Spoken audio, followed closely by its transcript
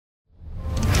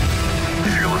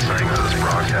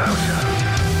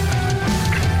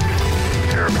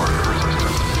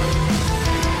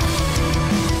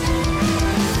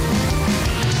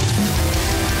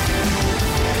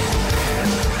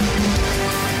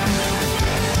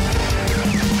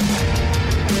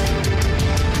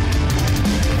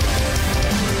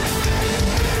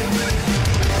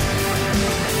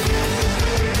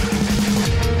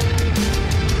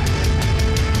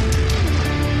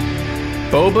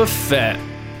Boba Fett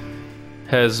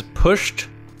has pushed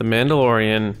the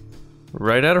Mandalorian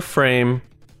right out of frame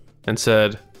and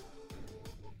said,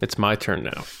 "It's my turn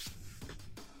now."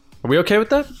 Are we okay with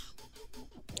that?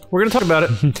 We're going to talk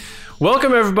about it.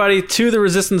 Welcome, everybody, to the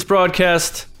Resistance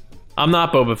broadcast. I'm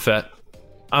not Boba Fett.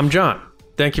 I'm John.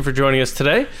 Thank you for joining us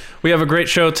today. We have a great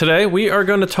show today. We are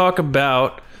going to talk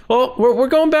about... Well, we're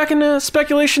going back into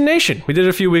Speculation Nation. We did it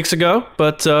a few weeks ago,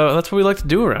 but that's what we like to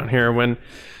do around here when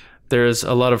there's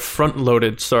a lot of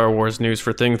front-loaded Star Wars news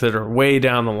for things that are way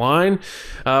down the line.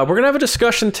 We're going to have a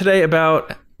discussion today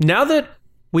about, now that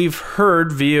we've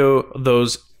heard via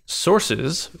those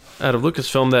sources out of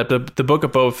Lucasfilm that the Book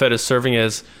of Boba Fett is serving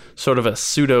as sort of a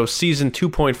pseudo Season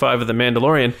 2.5 of The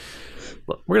Mandalorian,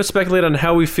 we're going to speculate on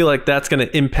how we feel like that's going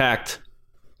to impact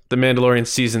The Mandalorian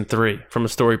Season 3 from a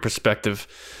story perspective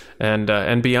and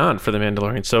beyond for The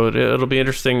Mandalorian. So it'll be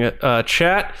interesting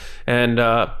chat. And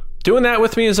doing that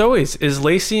with me, as always, is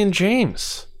Lacey and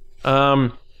James.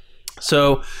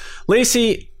 So,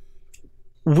 Lacey,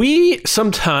 we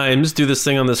sometimes do this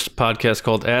thing on this podcast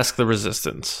called Ask the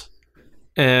Resistance.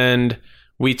 And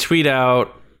we tweet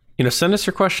out, send us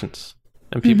your questions.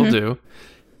 And people do.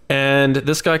 And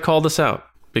this guy called us out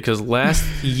because last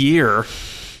year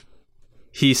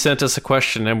he sent us a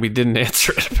question and we didn't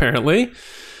answer it, apparently.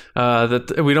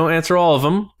 That we don't answer all of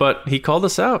them, but he called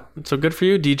us out. So good for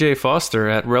you, DJ Foster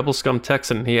at Rebel Scum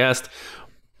Texan. He asked,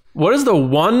 what is the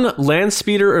one land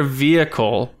speeder or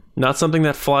vehicle, not something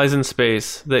that flies in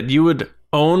space, that you would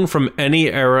own from any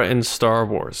era in Star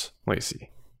Wars,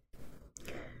 Lacey?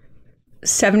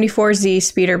 74Z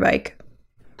speeder bike.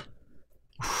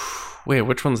 Wait,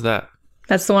 which one's that?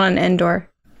 That's the one on Endor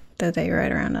that they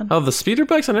ride around on. Oh, the speeder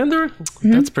bikes on Endor?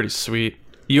 Mm-hmm. That's pretty sweet.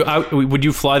 Would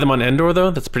you fly them on Endor,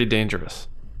 though? That's pretty dangerous.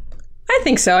 I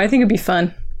think so. I think it'd be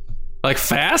fun. Like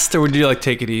fast, or would you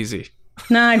take it easy?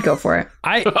 Nah, I'd go for it.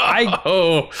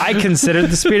 I considered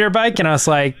the speeder bike, and I was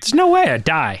like, there's no way I'd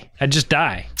die. I'd just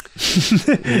die.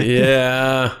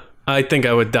 Yeah, I think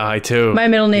I would die, too. My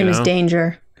middle name is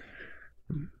Danger.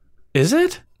 Is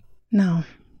it? No.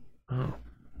 Oh.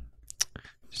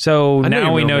 So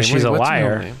now we know she's a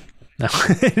liar. No,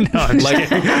 I'm like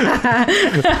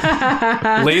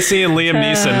Lacey and Liam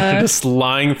Neeson just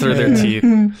lying through their teeth.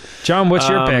 John, what's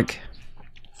your pick?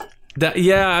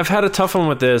 I've had a tough one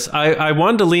with this. I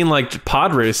wanted to lean like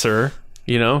pod racer,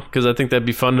 because I think that'd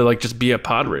be fun to just be a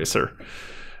pod racer.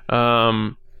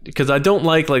 Because I don't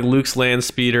like Luke's land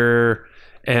speeder,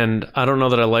 and I don't know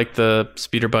that I like the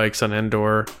speeder bikes on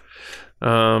Endor.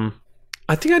 I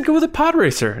think I'd go with a pod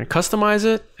racer and customize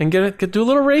it and do a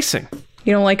little racing.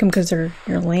 You don't like them because you're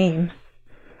lame.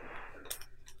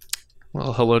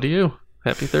 Well, hello to you.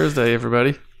 Happy Thursday,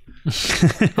 everybody.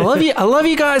 I love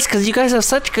you guys because you guys have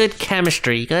such good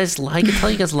chemistry. You guys, I can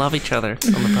tell you guys love each other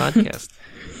on the podcast.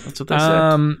 That's what they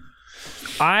say.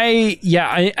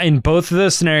 In both of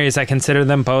those scenarios, I consider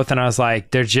them both, and I was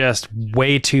like, they're just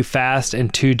way too fast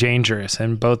and too dangerous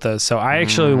in both those. So I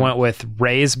actually went with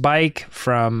Rey's bike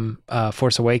from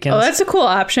Force Awakens. Oh, that's a cool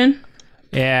option.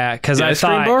 Yeah, because I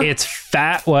thought it's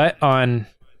fat. What on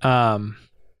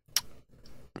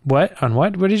what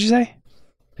did you say?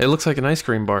 It looks like an ice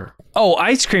cream bar. Oh,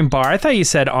 ice cream bar. I thought you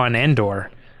said on Endor.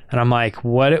 And I'm like,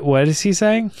 what is he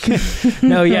saying?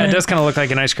 No, yeah, it does kind of look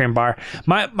like an ice cream bar.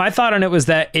 My thought on it was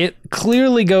that it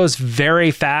clearly goes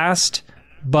very fast,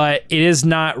 but it is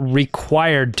not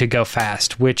required to go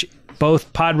fast, which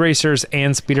both pod racers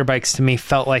and speeder bikes to me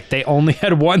felt like they only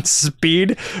had one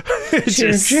speed.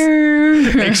 Just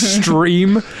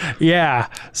extreme. Yeah.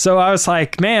 So I was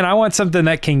like, man, I want something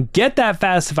that can get that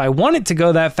fast if I want it to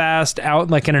go that fast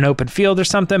out in an open field or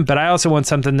something. But I also want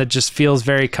something that just feels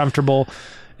very comfortable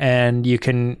and you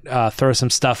can throw some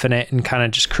stuff in it and kind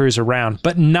of just cruise around,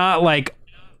 but not like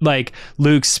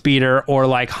Luke's speeder or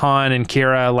like Han and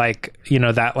Kira,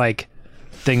 that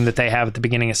thing that they have at the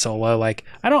beginning of Solo. I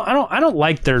don't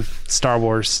like their Star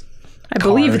Wars. I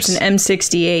believe it's an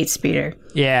M68 speeder.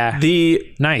 Yeah.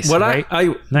 Nice. What right?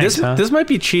 Nice, this might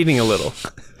be cheating a little.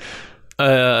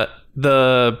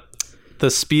 The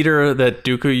speeder that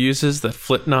Dooku uses, the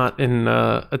Flipknot in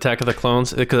Attack of the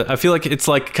Clones, because I feel like it's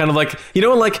kind of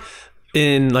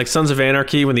in Sons of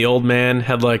Anarchy when the old man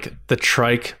had the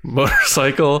trike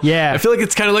motorcycle. Yeah. I feel like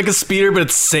it's kind of like a speeder, but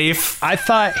it's safe. I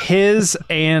thought his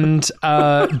and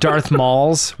Darth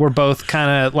Maul's were both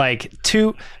kind of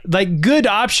two good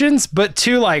options, but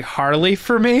too Harley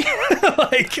for me.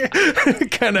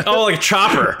 Kind of. Oh, like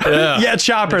Chopper. Yeah. Yeah,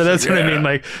 Chopper. That's what I mean. And I'm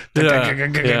like,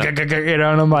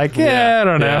 I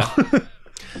don't know.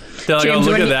 They're like, James,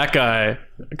 look at that guy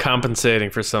compensating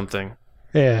for something.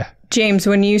 Yeah. James,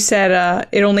 when you said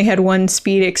it only had one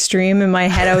speed extreme, in my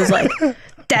head I was like,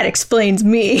 That explains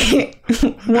me.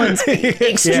 One's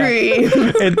extreme.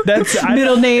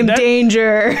 Middle name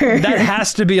Danger. That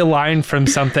has to be a line from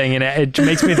something, and it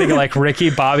makes me think of like Ricky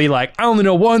Bobby, like I only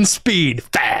know one speed,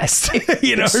 fast, or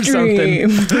something.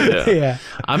 Yeah.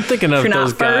 I'm thinking of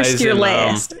those guys. First, you're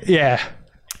last. Yeah.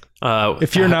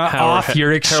 If you're not off,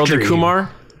 you're extreme.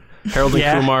 Harold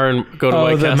and Kumar and go to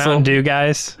White the Castle. Mountain Dew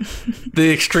guys.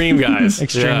 The extreme guys.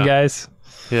 Guys.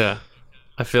 Yeah.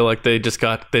 I feel like they just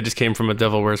came from a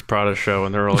Devil Wears Prada show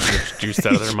and they're all just juiced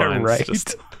out of their minds. Right.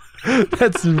 Just...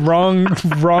 That's wrong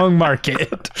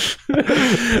market.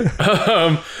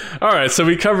 All right, so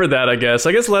we covered that, I guess.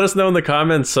 Let us know in the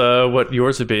comments what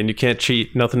yours would be, and you can't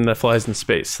cheat. Nothing that flies in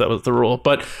space. That was the rule.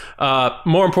 But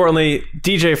more importantly,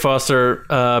 DJ Foster,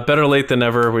 better late than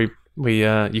never.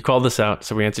 You called this out,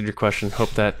 so we answered your question.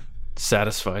 Hope that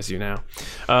satisfies you now.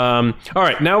 All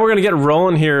right, now we're gonna get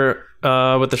rolling here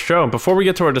with the show. And before we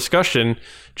get to our discussion,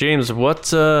 James,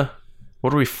 what are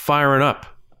we firing up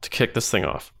to kick this thing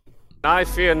off? I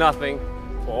fear nothing,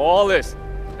 for all this,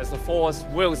 as the Force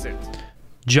wills it.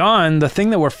 John, the thing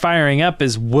that we're firing up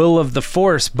is Will of the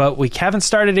Force, but we haven't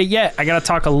started it yet. I got to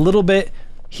talk a little bit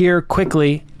here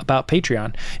quickly about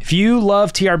Patreon. If you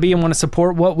love TRB and want to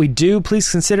support what we do, please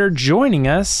consider joining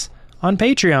us on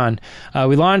Patreon.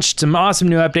 We launched some awesome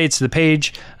new updates to the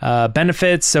page,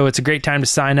 benefits, so it's a great time to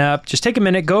sign up. Just take a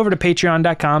minute, go over to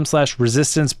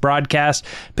patreon.com/resistance broadcast,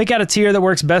 pick out a tier that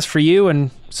works best for you, and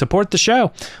support the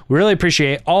show. We really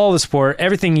appreciate all the support,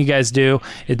 everything you guys do.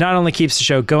 It not only keeps the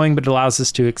show going, but it allows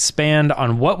us to expand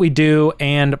on what we do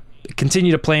and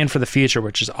continue to plan for the future,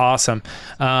 which is awesome.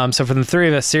 So for the three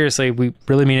of us, seriously, we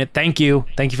really mean it. Thank you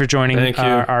for joining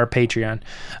our Patreon.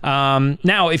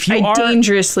 Now, if you I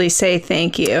dangerously say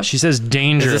thank you. She says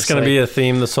dangerously. Is this going to be a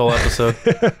theme this whole episode?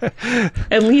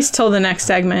 At least till the next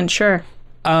segment, sure.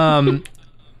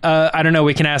 I don't know.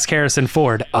 We can ask Harrison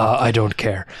Ford. I don't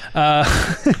care.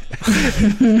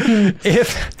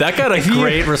 If that got a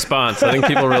great response. I think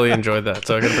people really enjoyed that.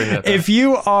 So I'm going to bring that back. If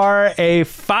you are a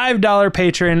 $5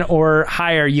 patron or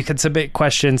higher, you can submit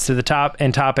questions to the top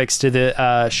and topics to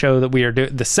the show that we are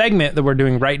doing, the segment that we're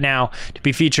doing right now to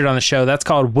be featured on the show. That's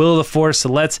called Will of the Force. So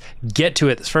let's get to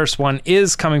it. This first one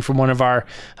is coming from one of our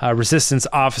Resistance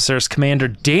officers, Commander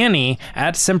Danny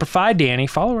at Semper Fi Danny.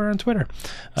 Follow her on Twitter.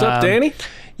 What's up, Danny?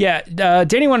 Yeah,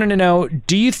 Danny wanted to know,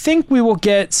 do you think we will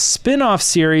get spin-off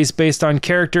series based on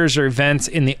characters or events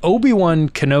in the Obi-Wan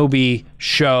Kenobi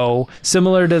show,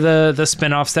 similar to the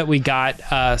spin-offs that we got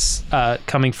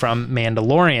coming from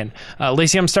Mandalorian?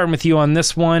 Lacey, I'm starting with you on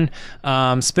this one.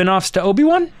 Spin-offs to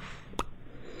Obi-Wan?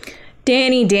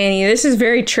 Danny, this is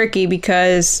very tricky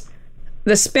because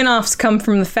the spin-offs come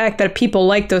from the fact that people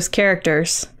like those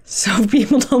characters. So if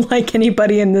people don't like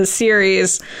anybody in this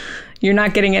series, you're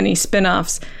not getting any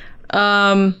spin-offs.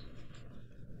 I'd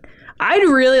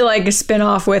really like a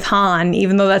spin-off with Han,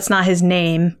 even though that's not his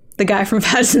name. The guy from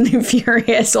Fast and the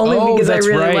Furious, only because I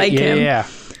really like him.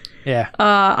 Yeah.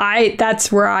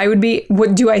 That's where I would be.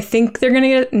 What do I think they're gonna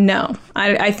get? No.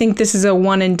 I think this is a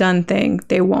one and done thing.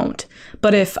 They won't.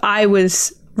 But if I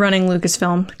was running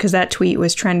Lucasfilm, because that tweet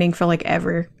was trending for like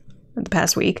ever the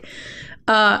past week,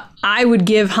 I would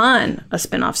give Han a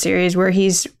spin-off series where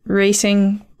he's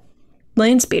racing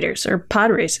lane speeders or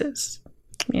pod races.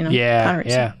 Pod racing.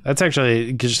 Yeah. That's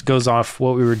actually just goes off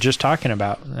what we were just talking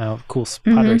about. How cool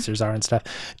pod racers are and stuff.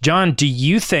 John, do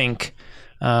you think,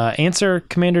 answer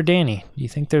Commander Danny, do you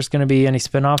think there's going to be any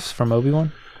spin-offs from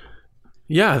Obi-Wan?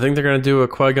 Yeah, I think they're going to do a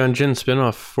Qui-Gon Jinn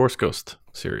spin-off Force Ghost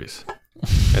series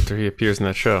after he appears in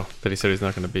that show that he said he's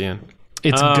not going to be in.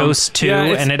 It's Ghost 2,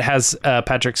 and it has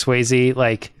Patrick Swayze,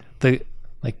 like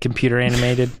computer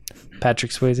animated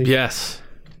Patrick Swayze. Yes.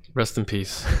 Rest in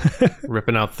peace.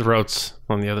 Ripping out throats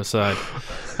on the other side.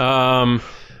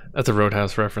 That's a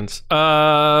Roadhouse reference.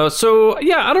 So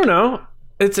yeah, I don't know.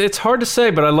 It's hard to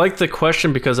say, but I like the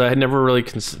question because I had never really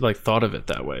thought of it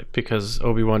that way, because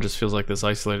Obi-Wan just feels like this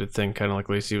isolated thing, kind of like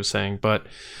Lacey was saying. But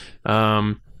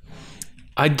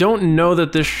I don't know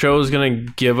that this show is going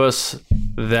to give us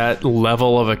that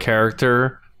level of a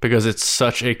character, because it's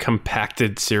such a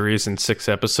compacted series in 6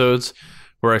 episodes,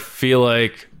 where I feel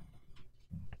like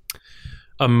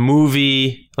a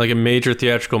movie, like a major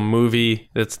theatrical movie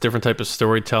that's different type of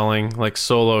storytelling, like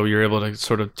Solo, you're able to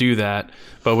sort of do that.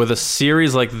 But with a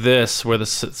series like this, where the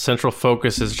central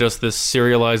focus is just this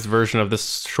serialized version of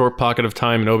this short pocket of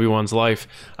time in Obi-Wan's life,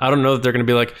 I don't know that they're going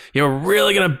to be like, we're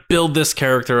really going to build this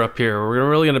character up here. We're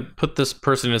really going to put this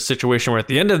person in a situation where at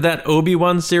the end of that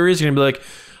Obi-Wan series, you're going to be like,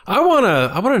 I want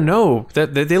to know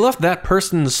that they left that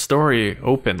person's story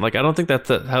open. Like, I don't think that's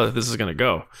how this is going to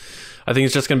go. I think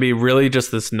it's just going to be really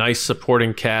just this nice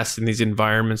supporting cast in these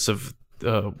environments of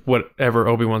whatever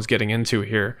Obi-Wan's getting into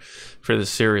here for this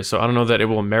series. So I don't know that it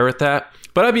will merit that,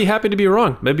 but I'd be happy to be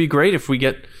wrong. It'd be great if we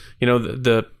get,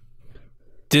 the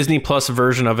Disney Plus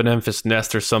version of an Enfys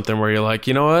Nest or something where you're like,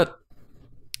 you know what?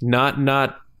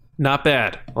 Not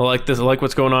bad. I like this. I like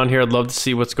what's going on here. I'd love to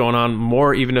see what's going on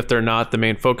more, even if they're not the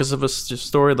main focus of a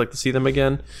story. I'd like to see them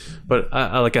again. But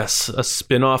I like a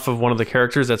spin-off of one of the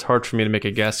characters. That's hard for me to make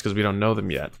a guess because we don't know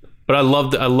them yet. But I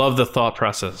love the thought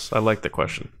process. I like the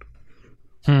question.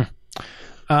 Yeah,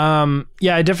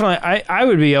 I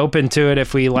would be open to it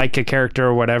if we like a character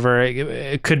or whatever.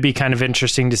 It could be kind of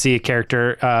interesting to see a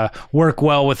character work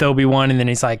well with Obi-Wan, and then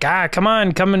he's like, come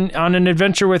on an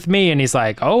adventure with me, and he's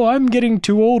like, oh, I'm getting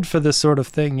too old for this sort of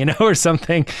thing, or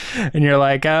something, and you're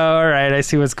like, oh, all right, I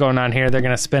see what's going on here. They're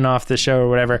gonna spin off the show or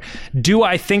whatever. Do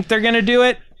I think they're gonna do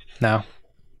it? No.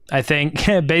 I think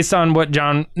based on what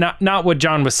John, not what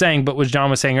John was saying, but what John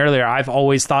was saying earlier, I've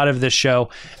always thought of this show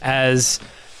as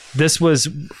this was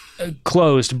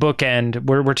closed bookend.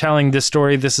 We're telling this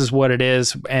story. This is what it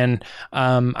is. And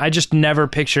I just never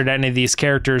pictured any of these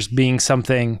characters being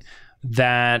something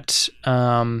that,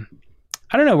 I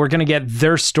don't know, we're going to get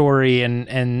their story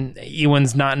and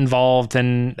Ewan's not involved.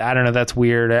 And I don't know, that's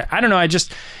weird. I don't know.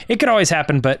 It could always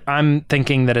happen, but I'm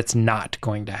thinking that it's not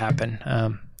going to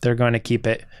happen. They're going to keep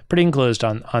it pretty enclosed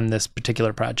on this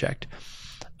particular project.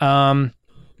 Our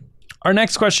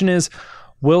next question is,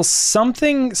 will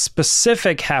something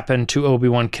specific happen to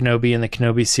Obi-Wan Kenobi in the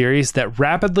Kenobi series that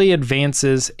rapidly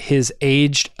advances his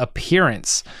aged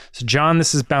appearance? So, John,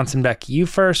 this is bouncing back to you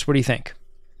first. What do you think?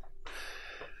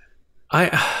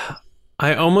 I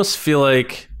almost feel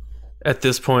like at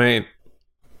this point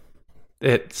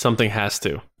something has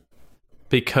to,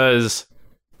 because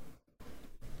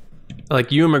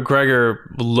like Ewan McGregor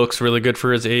looks really good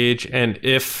for his age, and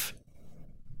if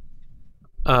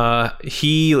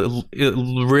he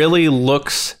really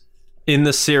looks in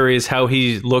the series how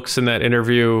he looks in that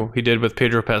interview he did with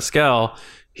Pedro Pascal,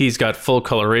 he's got full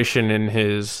coloration in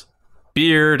his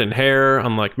beard and hair,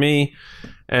 unlike me,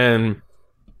 and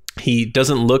he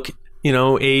doesn't look,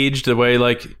 aged the way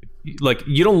like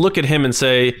you don't look at him and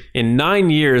say in 9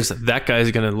 years that guy's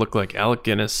gonna look like Alec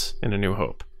Guinness in A New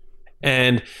Hope.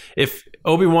 And if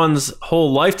Obi-Wan's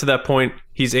whole life to that point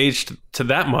he's aged to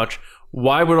that much,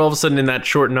 why would all of a sudden in that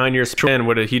short 9 year span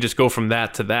would he just go from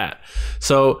that to that?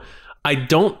 So I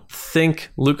don't think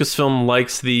Lucasfilm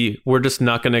likes we're just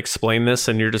not going to explain this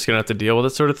and you're just going to have to deal with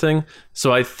it sort of thing.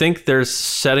 So I think they're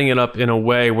setting it up in a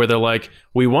way where they're like,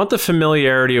 we want the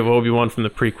familiarity of Obi-Wan from the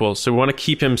prequels, so we want to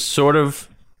keep him sort of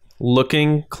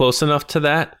looking close enough to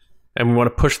that, and we want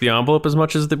to push the envelope as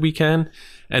much as that we can.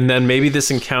 And then maybe this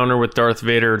encounter with Darth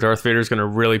Vader's going to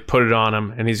really put it on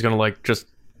him, and he's going to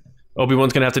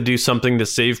Obi-Wan's going to have to do something to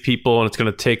save people, and it's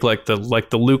going to take like the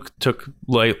Luke took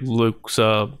Luke's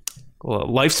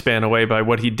lifespan away by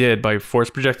what he did by force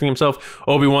projecting himself.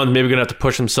 Obi-Wan's maybe going to have to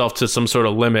push himself to some sort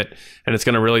of limit, and it's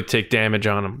going to really take damage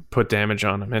on him, put damage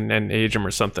on him, and age him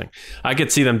or something. I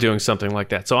could see them doing something like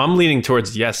that. So I'm leaning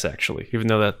towards yes, actually, even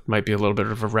though that might be a little bit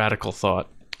of a radical thought.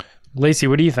 Lacey,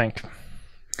 what do you think?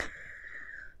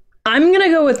 I'm going to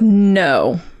go with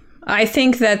no. I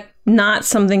think that not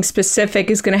something specific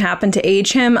is going to happen to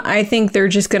age him. I think they're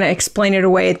just going to explain it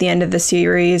away at the end of the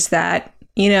series that,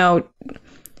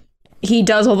 he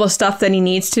does all the stuff that he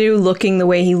needs to, looking the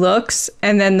way he looks.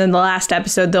 And then in the last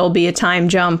episode, there'll be a time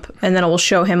jump, and then it will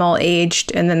show him all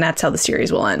aged, and then that's how the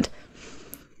series will end.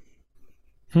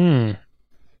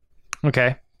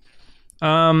 Okay.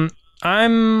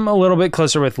 I'm a little bit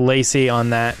closer with Lacey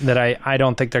on that I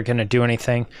don't think they're going to do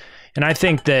anything. And I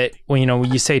think that when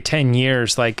you say 10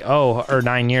 years, like, or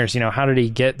 9 years, how did he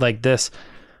get like this?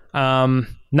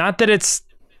 Not that it's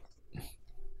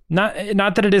not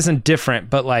that it isn't different,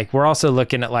 but like we're also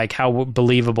looking at like how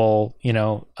believable,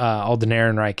 Alden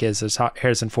Ehrenreich is as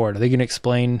Harrison Ford. Are they going to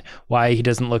explain why he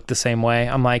doesn't look the same way?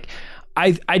 I'm like,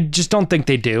 I just don't think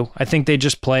they do. I think they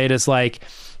just play it as like,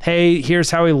 hey, here's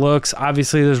how he looks.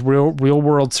 Obviously, there's real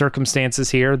world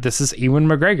circumstances here. This is Ewan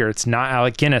McGregor. It's not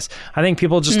Alec Guinness. I think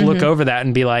people just look over that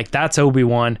and be like, that's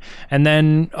Obi-Wan. And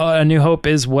then A New Hope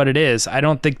is what it is. I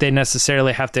don't think they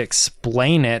necessarily have to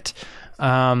explain it.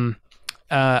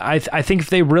 I think if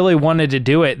they really wanted to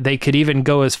do it, they could even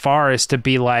go as far as to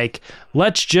be like,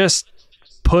 let's just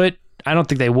put, I don't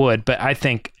think they would, but I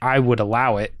think I would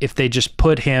allow it if they just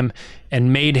put him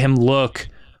and made him look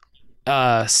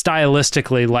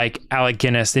stylistically like Alec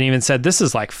Guinness, and even said this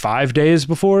is like 5 days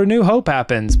before A New Hope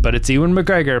happens, but it's Ewan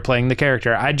McGregor playing the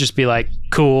character. I'd just be like,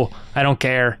 cool, I don't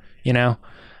care,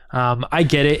 I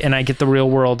get it, and I get the real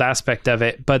world aspect of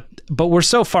it, but we're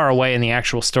so far away in the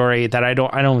actual story that I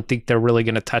don't think they're really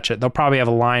going to touch it. They'll probably have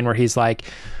a line where he's like,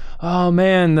 "Oh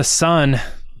man, the sun,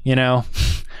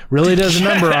 really does a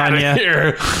number on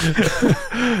you."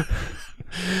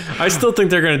 I still think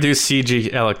they're going to do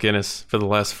CG Alec Guinness for the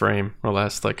last frame or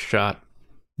last shot.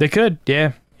 They could,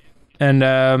 yeah. And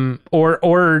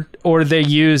or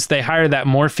they hire that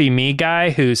Morphe Me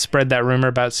guy who spread that rumor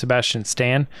about Sebastian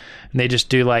Stan, and they just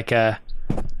do like Alec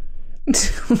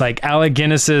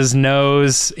Guinness's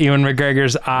nose, Ewan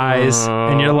McGregor's eyes,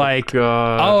 and you're like,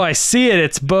 God. "Oh, I see it.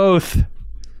 It's both."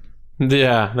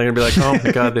 Yeah, they're gonna be like, "Oh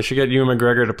my God, they should get Ewan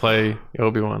McGregor to play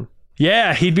Obi-Wan."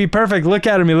 Yeah, he'd be perfect. Look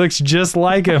at him; he looks just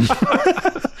like him.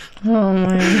 Oh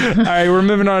man. All right, we're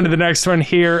moving on to the next one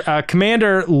here.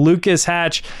 Commander Lucas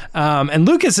Hatch. And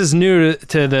Lucas is new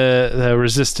to the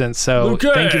Resistance, so Lucas!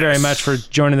 Thank you very much for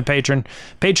joining the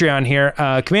Patreon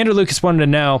here. Commander Lucas wanted to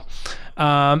know,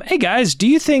 hey guys, do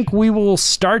you think we will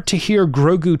start to hear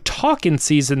Grogu talk in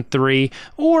Season 3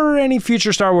 or any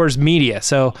future Star Wars media?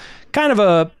 So kind of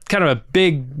a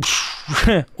big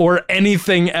or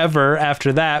anything ever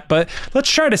after that, but let's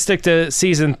try to stick to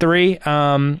Season 3.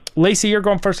 Lacey, you're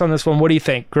going first on this one. What do you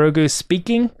think? Grogu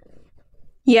speaking?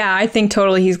 Yeah, I think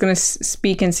totally he's going to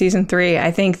speak in Season 3.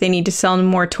 I think they need to sell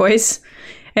more toys.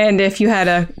 And if you had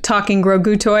a talking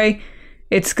Grogu toy,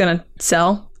 it's going to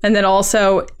sell. And then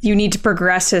also, you need to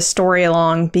progress his story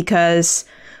along, because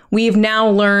we've now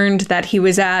learned that he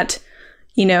was at,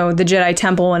 the Jedi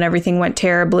Temple and everything went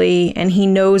terribly, and he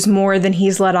knows more than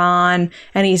he's let on,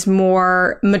 and he's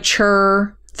more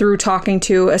mature through talking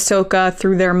to Ahsoka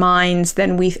through their minds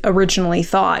than we originally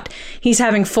thought. He's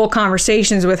having full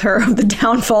conversations with her of the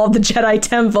downfall of the Jedi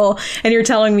Temple, and you're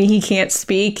telling me he can't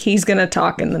speak? He's going to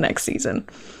talk in the next season.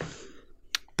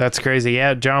 That's crazy.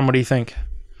 Yeah, John, what do you think?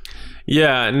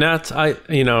 Yeah,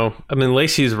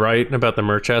 Lacey's right about the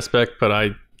merch aspect, but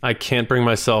I can't bring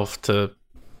myself to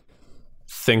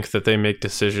think that they make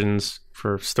decisions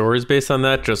for stories based on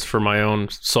that, just for my own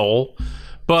soul.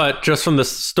 But just from the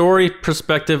story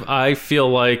perspective, I feel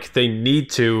like they need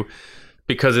to,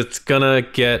 because it's gonna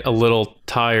get a little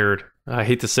tired. I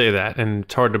hate to say that, and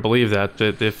it's hard to believe that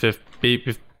if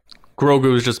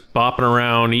Grogu is just bopping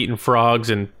around eating frogs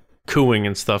and cooing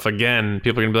and stuff again,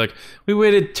 people are gonna be like, we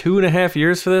waited 2.5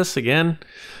 years for this again.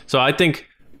 So I think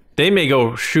they may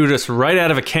go shoot us right out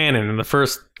of a cannon in the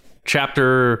first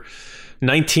chapter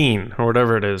 19 or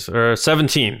whatever it is, or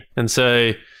 17, and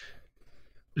say,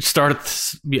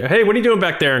 hey, what are you doing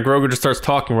back there? And Grogu just starts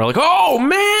talking. We're like, oh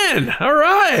man, all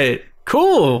right,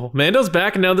 cool, Mando's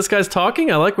back, and now this guy's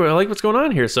talking. I like what's going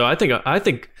on here. So I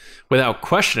think without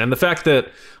question, and the fact that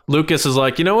Lucas is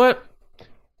like, you know what,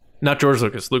 not George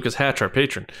Lucas, Lucas Hatch, our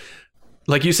patron,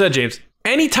 like you said, James,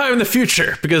 anytime in the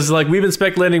future, because we've been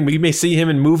speculating we may see him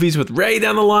in movies with Rey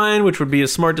down the line, which would be a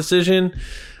smart decision.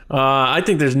 I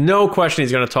think there's no question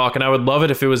he's going to talk, and I would love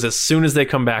it if it was as soon as they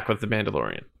come back with The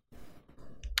Mandalorian.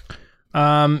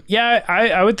 Yeah,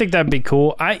 I would think that'd be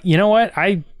cool. You know what?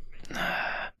 I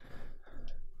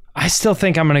still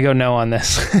think I'm going to go no on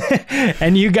this.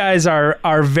 And you guys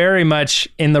are very much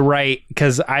in the right,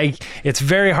 because it's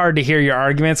very hard to hear your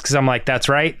arguments, because I'm like, that's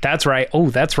right. Oh,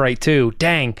 that's right too.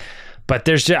 Dang. But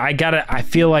I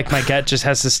feel like my gut just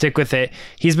has to stick with it.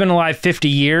 He's been alive 50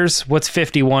 years. What's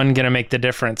 51 going to make the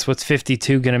difference? What's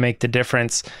 52 going to make the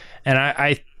difference?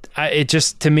 And it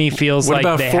just, to me, feels what like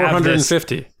about they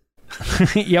 450? Have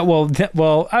this. Yeah,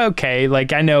 well, okay.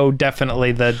 I know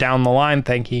definitely the down the line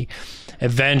thing he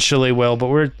eventually will, but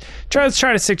we're trying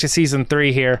to stick to Season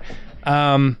 3 here.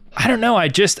 I don't know. I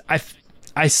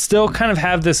still kind of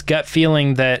have this gut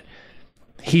feeling that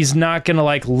he's not going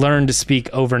to learn to speak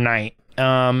overnight.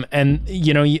 And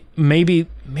maybe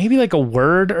like a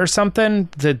word or something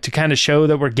to kind of show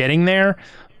that we're getting there.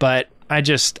 But I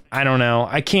don't know.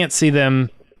 I can't see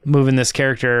them moving this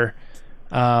character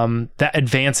that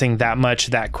advancing that much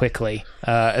that quickly,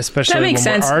 especially that makes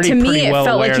when we're sense. already To me, pretty it well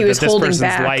felt aware like he was that this holding person's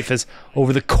back. life is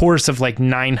over the course of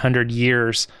 900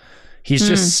 years. He's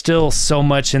just still so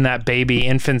much in that baby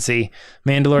infancy.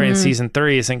 Mandalorian Season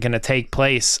 3 isn't going to take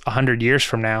place 100 years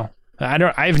from now.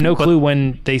 I have no clue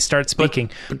when they start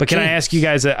speaking. But can I ask you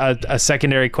guys a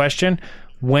secondary question?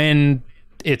 When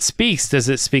it speaks, does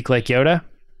it speak like Yoda?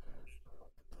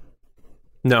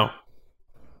 No.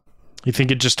 You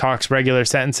think it just talks regular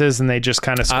sentences and they just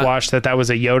kind of squash that was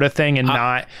a Yoda thing and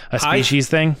not a species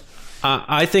thing?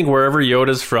 I think wherever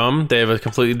Yoda's from, they have a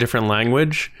completely different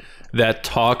language that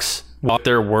talks with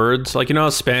their words. How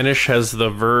Spanish has the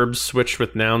verbs switched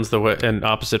with nouns and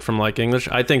opposite from English.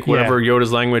 I think whatever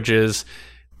Yoda's language is,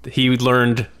 he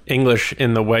learned English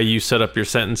in the way you set up your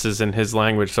sentences in his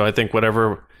language. So I think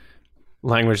whatever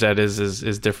language that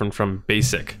is different from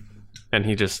basic. And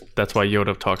that's why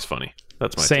Yoda talks funny.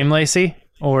 That's my Same, take. Lacey?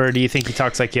 Or do you think he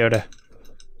talks like Yoda?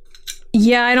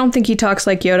 Yeah, I don't think he talks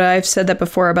like Yoda. I've said that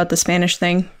before about the Spanish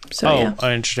thing. So yeah. Oh,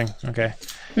 interesting. Okay.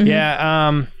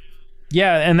 Yeah,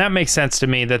 yeah, and that makes sense to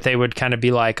me that they would kind of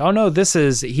be like, oh no, this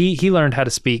is he learned how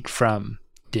to speak from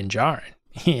Din Djarin,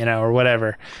 or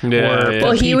whatever. Yeah, or yeah.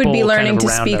 Well, he would be people learning kind of to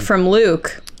around speak him. from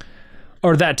Luke.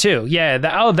 Or that too. Yeah.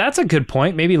 That's a good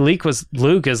point. Maybe Luke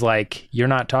is like, you're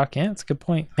not talking. Yeah, that's a good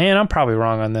point. Man, I'm probably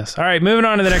wrong on this. All right, moving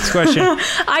on to the next question.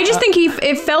 I just think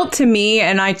it felt to me,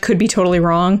 and I could be totally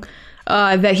wrong,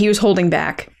 that he was holding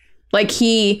back. Like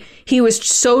he was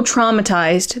so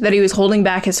traumatized that he was holding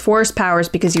back his force powers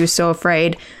because he was so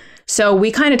afraid. So we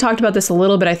kind of talked about this a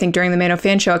little bit, I think, during the Mando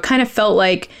fan show. It kind of felt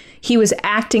like he was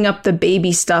acting up the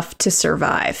baby stuff to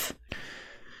survive.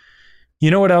 You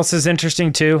know what else is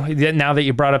interesting too? Now that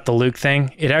you brought up the Luke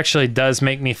thing, it actually does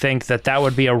make me think that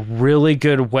would be a really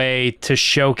good way to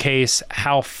showcase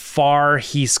how far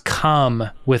he's come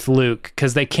with Luke,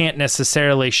 because they can't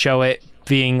necessarily show it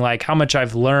being like how much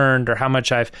I've learned or how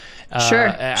much I've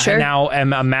Sure. now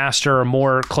am a master or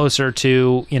more closer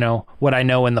to, what I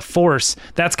know in the Force.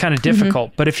 That's kind of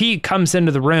difficult. But if he comes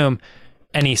into the room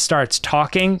and he starts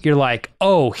talking, you're like,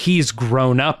 oh, he's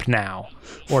grown up now.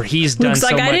 Or he's done Luke's so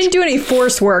like, much. I didn't do any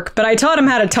force work, but I taught him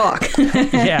how to talk.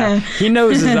 Yeah, he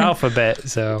knows his alphabet.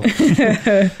 So,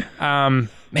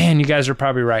 man, you guys are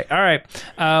probably right. All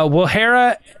right. Will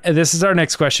Hera, this is our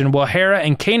next question. Will Hera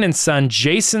and Kanan's son,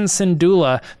 Jason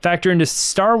Syndulla, factor into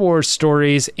Star Wars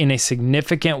stories in a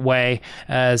significant way?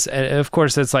 As, of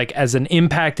course, that's like as an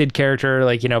impacted character,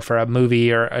 like, for a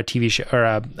movie or a TV show or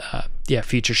a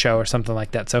feature show or something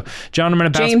like that. So, John, I'm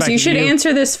going to bounce James, back you to should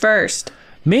answer this first.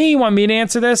 Me? You want me to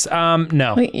answer this?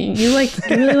 No. Wait, you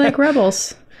really like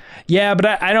Rebels. Yeah,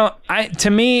 but to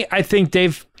me, I think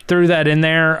they've threw that in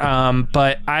there.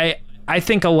 But I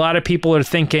think a lot of people are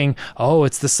thinking, oh,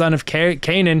 it's the son of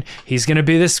Kanan. He's going to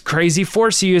be this crazy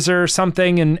Force user or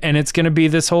something. And it's going to be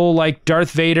this whole like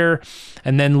Darth Vader.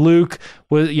 And then Luke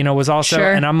was also,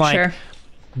 Sure, and I'm like, sure.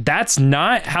 That's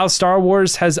not how Star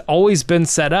Wars has always been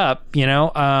set up,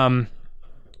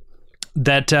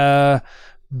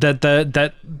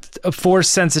 that Force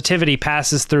sensitivity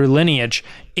passes through lineage.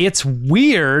 It's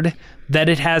weird that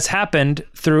it has happened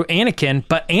through Anakin,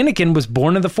 but Anakin was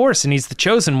born of the Force and he's the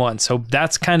chosen one. So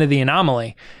that's kind of the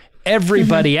anomaly.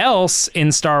 Everybody else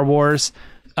in Star Wars,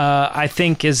 I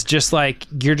think, is just like,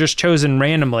 you're just chosen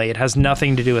randomly. It has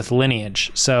nothing to do with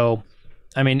lineage. So,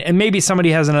 I mean, and maybe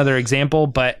somebody has another example,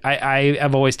 but I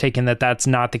have always taken that that's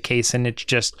not the case and it's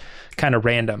just kind of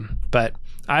random. But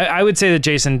I would say that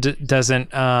Jason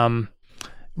doesn't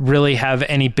really have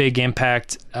any big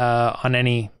impact on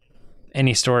any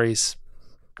stories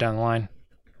down the line.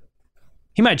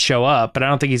 He might show up, but I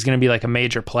don't think he's going to be like a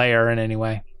major player in any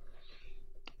way.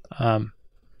 So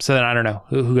then I don't know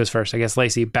who goes first. I guess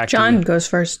Lacey, back to you. John goes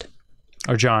first.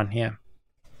 Or John, yeah.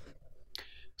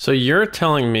 So you're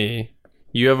telling me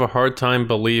you have a hard time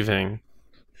believing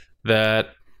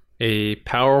that a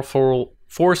powerful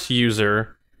Force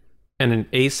user and an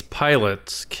ace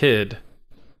pilot's kid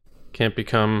can't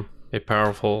become a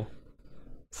powerful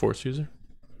Force user?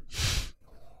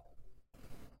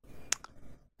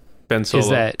 Ben Solo. Is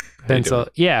that Ben Solo?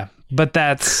 Yeah, but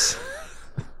that's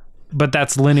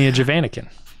lineage of Anakin.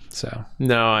 So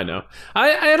no, I know.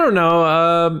 I don't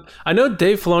know. I know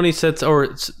Dave Filoni said,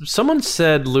 or someone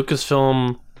said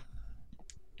Lucasfilm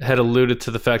had alluded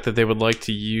to the fact that they would like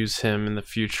to use him in the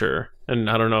future, and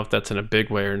I don't know if that's in a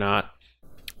big way or not.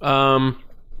 And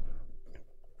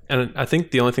I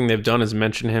think the only thing they've done is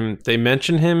mention him. They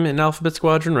mention him in Alphabet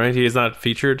Squadron, right? He is not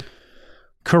featured.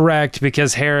 correct,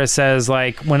 because Hera says,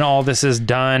 like, when all this is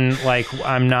done, like,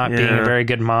 I'm not being a very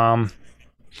good mom.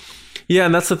 Yeah,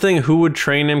 and that's the thing. Who would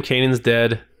train him? Kanan's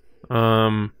dead.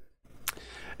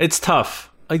 It's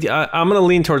tough. I'm going to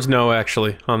lean towards no,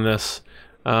 actually, on this.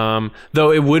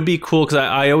 Though it would be cool, because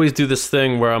I always do this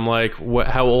thing where I'm like,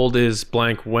 how old is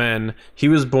blank when? He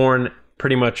was born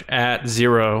pretty much at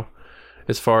 0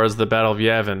 as far as the Battle of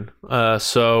Yavin.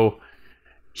 So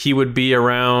he would be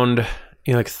around,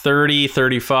 like 30,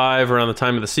 35 around the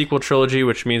time of the sequel trilogy,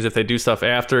 which means if they do stuff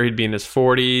after, he'd be in his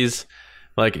 40s.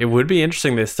 Like, it would be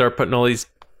interesting. They start putting all these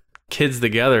kids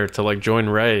together to, like, join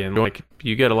Rey, and, like,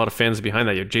 you get a lot of fans behind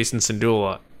that. You have Jason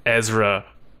Syndulla, Ezra.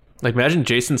 Like, imagine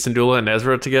Jason Syndulla and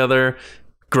Ezra together,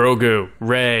 Grogu,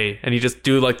 Rey, and you just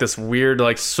do, like, this weird,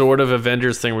 like, sort of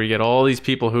Avengers thing where you get all these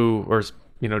people who, or,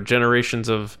 generations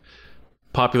of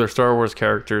popular Star Wars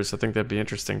characters, I think that'd be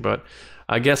interesting. But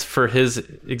I guess for his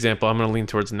example, I'm going to lean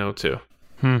towards no too.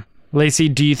 Lacey,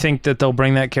 do you think that they'll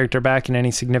bring that character back in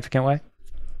any significant way?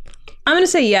 I'm going to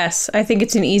say yes. I think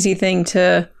it's an easy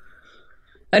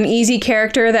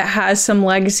character that has some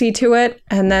legacy to it,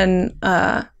 and then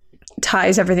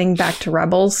ties everything back to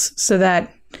Rebels, so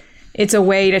that it's a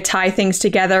way to tie things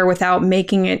together without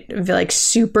making it like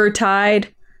super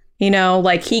tied. You know,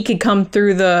 like he could come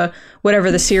through whatever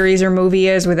the series or movie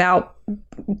is without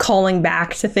calling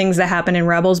back to things that happen in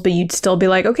Rebels, but you'd still be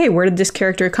like, okay, where did this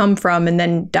character come from? And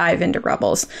then dive into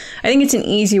Rebels. I think it's an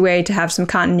easy way to have some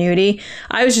continuity.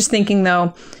 I was just thinking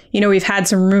though, you know, we've had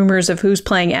some rumors of who's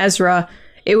playing Ezra.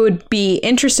 It would be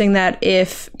interesting that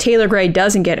if Taylor Gray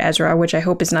doesn't get Ezra, which I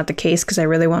hope is not the case because I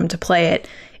really want him to play it,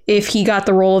 if he got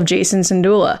the role of Jason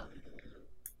Syndulla.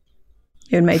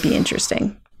 It might be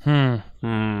interesting.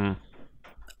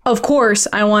 Of course,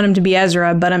 I want him to be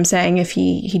Ezra, but I'm saying if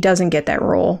he doesn't get that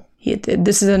role,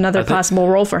 this is another possible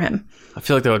role for him. I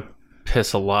feel like that would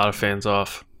piss a lot of fans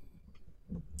off.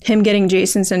 Him getting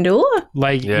Jason Syndulla?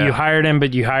 Like, you hired him,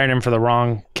 but you hired him for the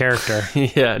wrong character.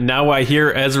 Yeah, now I hear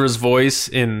Ezra's voice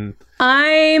in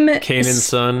Kanan's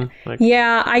son. Like,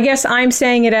 yeah, I guess I'm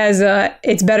saying it as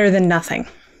it's better than nothing.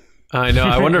 I know.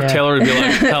 I wonder if Taylor would be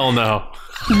like, hell no.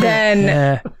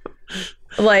 Then...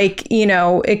 Like, you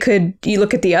know, you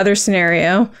look at the other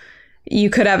scenario, you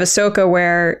could have Ahsoka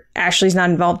where Ashley's not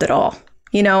involved at all.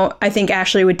 You know, I think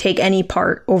Ashley would take any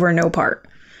part over no part.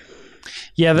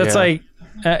 Yeah, that's like,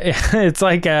 it's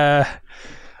like, I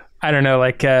don't know,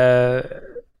 like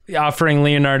offering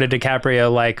Leonardo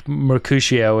DiCaprio like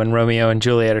Mercutio in Romeo and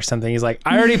Juliet or something. He's like,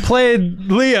 I already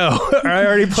played Leo, or I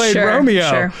already played Romeo.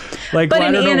 Sure. Like, but I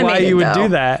don't know why you would do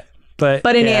that.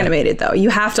 But in animated, though, you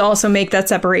have to also make that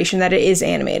separation that it is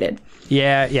animated.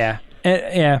 Yeah.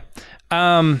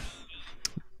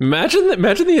 Imagine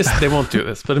they won't do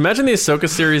this, but imagine the Ahsoka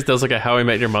series does like a How I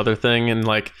Met Your Mother thing, and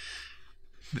like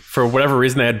for whatever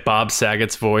reason they had Bob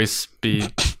Saget's voice be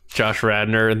Josh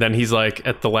Radnor, and then he's like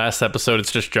at the last episode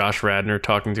it's just Josh Radnor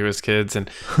talking to his kids, and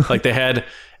like they had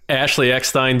Ashley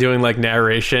Eckstein doing like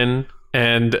narration,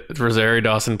 and Rosario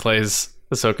Dawson plays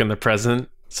Ahsoka in the present.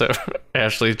 So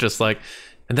Ashley's just like,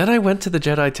 and then I went to the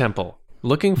Jedi Temple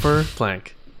looking for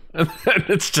blank. And then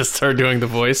it's just her doing the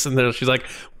voice. And then she's like,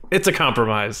 it's a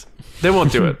compromise. They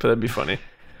won't do it, but that'd be funny.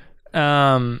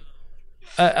 One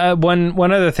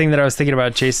other thing that I was thinking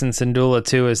about Jason Syndulla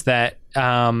too is that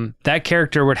that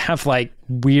character would have like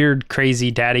weird,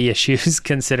 crazy daddy issues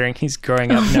considering he's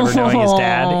growing up never knowing his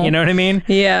dad. You know what I mean?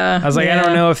 Yeah. I was like, I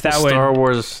don't know if that would... Star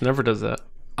Wars never does that.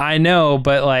 I know,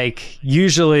 but like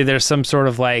usually there's some sort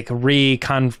of like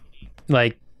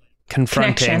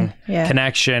confronting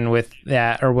connection with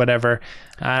that or whatever.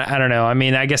 I don't know. I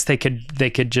mean, I guess they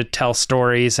could just tell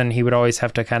stories, and he would always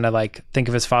have to kind of like think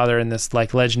of his father in this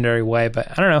like legendary way.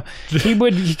 But I don't know.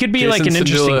 He could be like an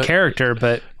interesting character,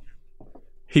 but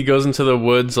he goes into the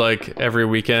woods like every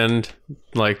weekend,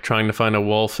 like trying to find a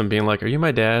wolf and being like, "Are you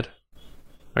my dad?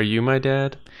 Are you my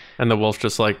dad?" And the wolf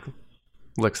just like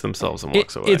licks themselves and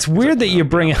walks away. It's weird that you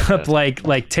bring up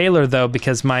like Taylor though,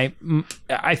 because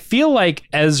I feel like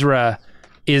Ezra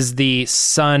is the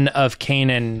son of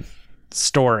Kanan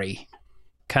story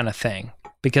kind of thing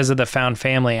because of the found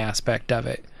family aspect of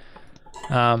it.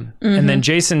 And then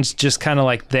Jason's just kind of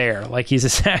like there, like he's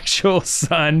his actual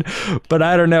son. But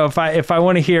I don't know if I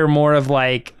want to hear more of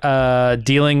like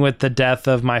dealing with the death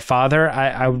of my father.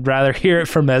 I would rather hear it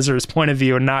from Ezra's point of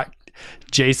view and not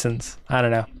Jason's. I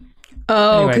don't know.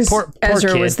 Oh, because anyway,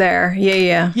 Ezra was there.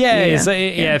 Yeah.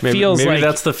 It feels maybe like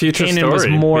that's the future Kanan story. was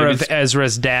more of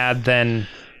Ezra's dad than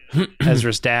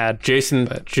Ezra's dad. Jason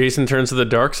turns to the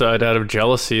dark side out of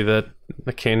jealousy that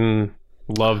Kanan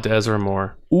loved Ezra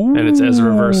more. Ooh, and it's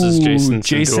Ezra versus Jason.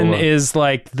 Jason is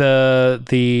like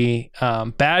the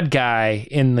bad guy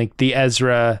in like the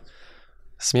Ezra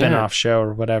spinoff show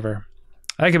or whatever.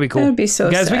 That could be cool. That would be so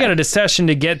Guys, sad. we got a discussion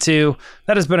to get to.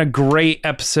 That has been a great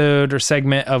episode or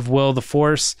segment of Will of the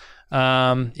Force.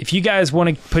 If you guys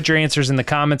want to put your answers in the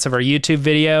comments of our YouTube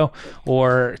video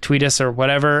or tweet us or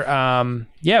whatever,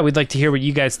 we'd like to hear what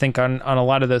you guys think on a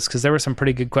lot of those, because there were some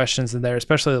pretty good questions in there,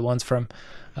 especially the ones from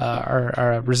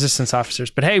our resistance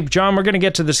officers. But hey, John, we're going to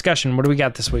get to the discussion. What do we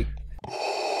got this week?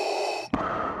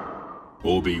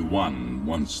 Obi-Wan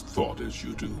once thought as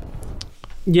you do.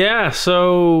 Yeah,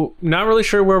 so not really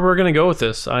sure where we're going to go with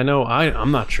this. I know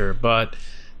I'm not sure, but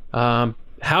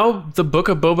how the Book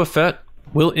of Boba Fett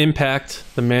will impact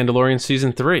the Mandalorian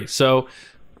Season 3. So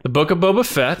the Book of Boba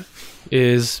Fett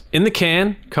is in the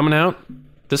can, coming out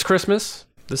this Christmas,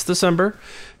 this December.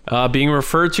 being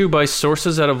referred to by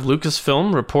sources out of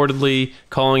Lucasfilm, reportedly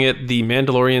calling it The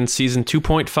Mandalorian Season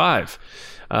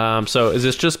 2.5. So is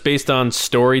this just based on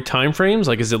story timeframes?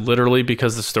 Like, is it literally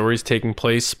because the story's taking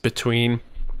place between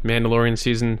Mandalorian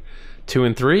Season 2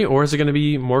 and 3? Or is it going to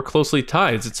be more closely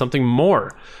tied? Is it something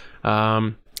more?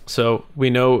 So we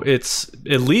know it's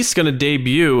at least going to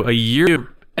debut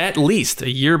at least a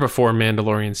year before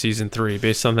Mandalorian Season 3,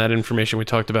 based on that information we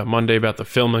talked about Monday about the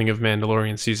filming of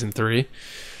Mandalorian Season 3.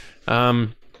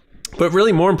 But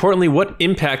really, more importantly, what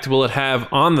impact will it have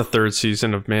on the third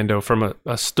season of Mando from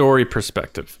a story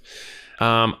perspective?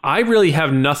 I really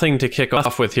have nothing to kick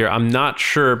off with here. I'm not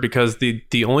sure, because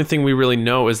the only thing we really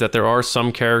know is that there are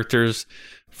some characters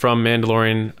from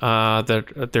Mandalorian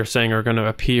that they're saying are going to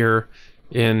appear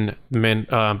in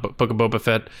the Book of Boba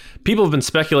Fett. People have been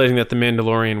speculating that the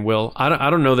Mandalorian will. I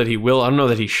don't know that he will. I don't know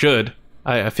that he should.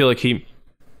 I feel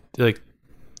like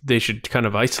they should kind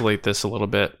of isolate this a little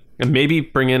bit and maybe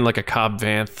bring in like a Cobb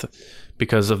Vanth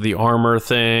because of the armor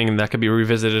thing, and that could be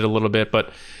revisited a little bit.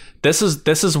 But this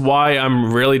is why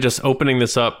I'm really just opening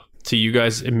this up to you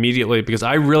guys immediately, because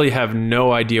I really have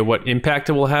no idea what impact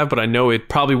it will have, but I know it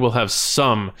probably will have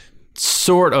some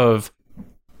sort of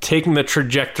taking the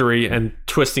trajectory and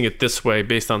twisting it this way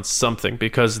based on something,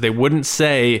 because they wouldn't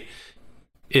say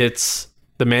it's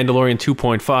the Mandalorian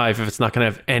 2.5 if it's not going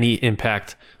to have any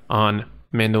impact on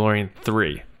Mandalorian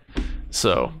 3.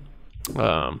 So,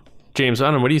 James, I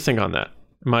don't know, what do you think on that?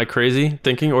 Am I crazy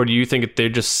thinking, or do you think they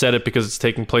just said it because it's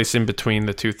taking place in between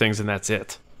the two things and that's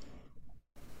it?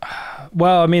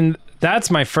 Well, I mean,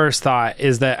 that's my first thought,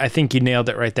 is that I think you nailed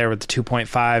it right there with the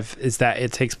 2.5, is that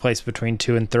it takes place between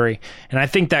 2 and 3. And I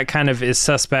think that kind of is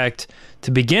suspect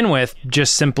to begin with,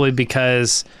 just simply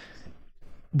because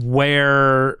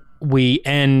where we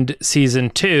end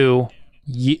season 2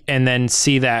 and then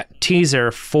see that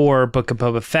teaser for Book of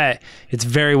Boba Fett, it's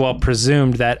very well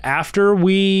presumed that after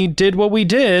we did what we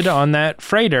did on that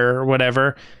freighter or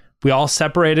whatever, we all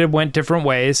separated, went different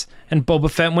ways, and Boba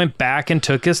Fett went back and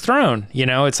took his throne. You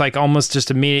know, it's like almost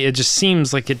just immediate. It just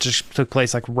seems like it just took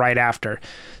place like right after.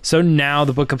 So now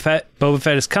the Book of Boba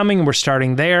Fett is coming, and we're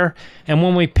starting there. And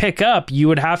when we pick up, you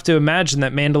would have to imagine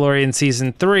that Mandalorian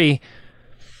Season 3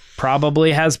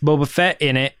 probably has Boba Fett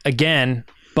in it again,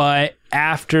 but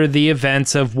after the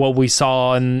events of what we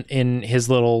saw in his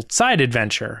little side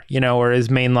adventure, you know, or his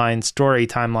mainline story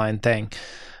timeline thing.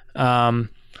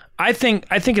 I think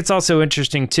it's also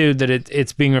interesting too that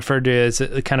it's being referred to as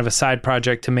a kind of a side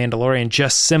project to Mandalorian,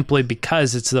 just simply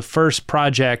because it's the first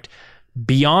project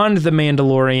beyond the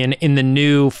Mandalorian in the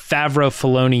new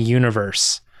Favreau-Filoni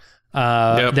universe.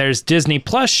 There's Disney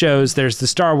Plus shows, there's the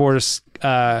Star Wars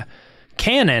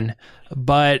canon,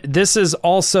 but this is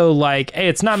also like, hey,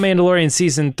 it's not Mandalorian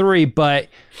season 3, but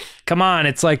come on,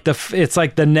 it's like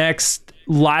the next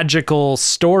logical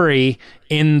story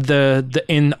in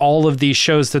in all of these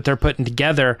shows that they're putting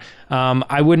together.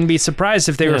 I wouldn't be surprised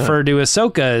if they refer to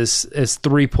Ahsoka as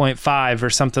 3.5 or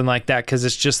something like that, because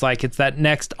it's just like it's that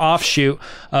next offshoot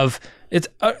of. It's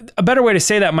a better way to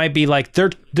say that might be like they're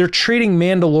treating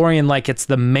Mandalorian like it's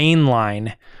the main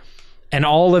line, and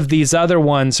all of these other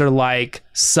ones are like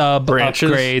sub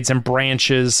upgrades and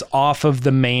branches off of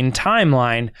the main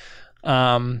timeline.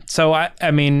 So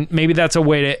I mean, maybe that's a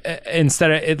way to,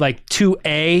 instead of it, like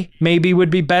 2A maybe would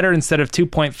be better instead of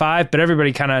 2.5, but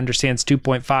everybody kind of understands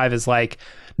 2.5 is like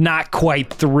not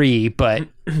quite 3, but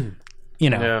you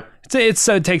know,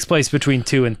 so it takes place between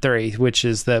 2 and 3, which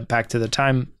is the back to the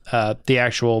time, the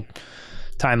actual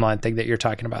timeline thing that you're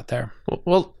talking about there.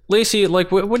 Well, Lacey,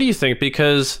 like, what do you think?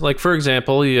 Because, like, for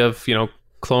example, you have,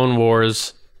 Clone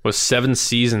Wars was 7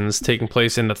 seasons taking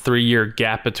place in the 3-year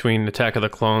gap between Attack of the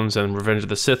Clones and Revenge of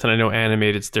the Sith, and I know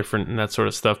animated's different and that sort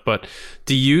of stuff, but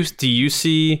do you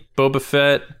see Boba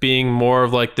Fett being more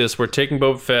of like this, we're taking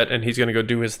Boba Fett and he's going to go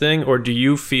do his thing, or do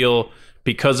you feel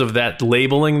because of that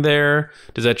labeling there,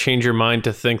 does that change your mind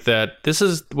to think that this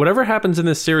is, whatever happens in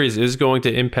this series is going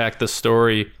to impact the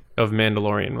story of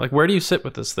Mandalorian? Like, where do you sit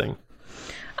with this thing?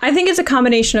 I think it's a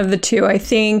combination of the two. I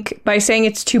think by saying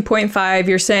it's 2.5,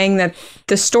 you're saying that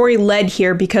the story led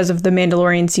here because of the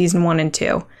Mandalorian season 1 and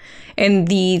 2. And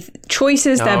the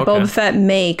choices that Boba Fett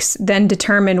makes then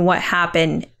determine what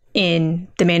happened in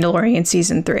the Mandalorian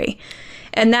season 3.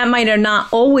 And that might have not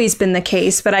always been the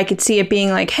case, but I could see it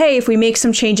being like, hey, if we make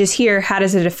some changes here, how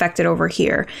does it affect it over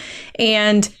here?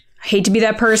 And I hate to be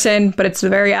that person, but it's the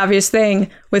very obvious thing.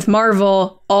 With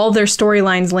Marvel, all their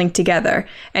storylines link together.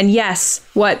 And yes,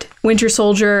 what Winter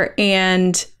Soldier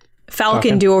and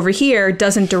Falcon do over here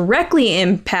doesn't directly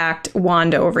impact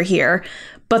Wanda over here.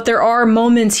 But there are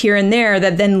moments here and there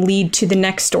that then lead to the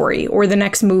next story or the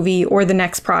next movie or the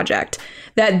next project.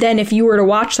 that then if you were to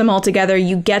watch them all together,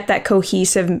 you get that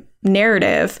cohesive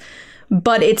narrative.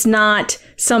 But it's not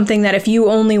something that if you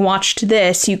only watched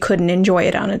this, you couldn't enjoy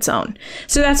it on its own.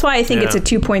 So that's why I think it's a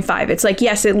 2.5. It's like,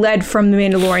 yes, it led from The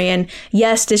Mandalorian.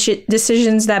 Yes,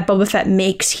 decisions that Boba Fett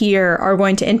makes here are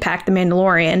going to impact The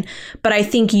Mandalorian. But I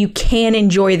think you can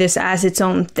enjoy this as its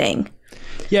own thing.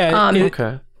 Yeah.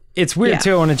 Okay. It's weird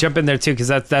too. I want to jump in there too, because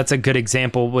that's a good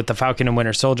example with the Falcon and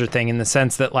Winter Soldier thing, in the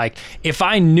sense that, like, if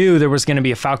I knew there was going to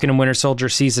be a Falcon and Winter Soldier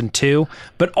season 2,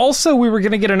 but also we were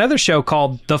going to get another show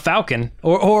called The Falcon,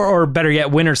 or better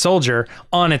yet, Winter Soldier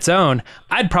on its own,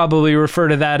 I'd probably refer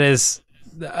to that as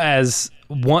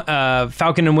one,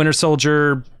 Falcon and Winter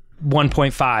Soldier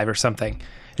 1.5 or something.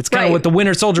 It's kind of what the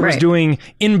Winter Soldier was doing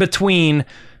in between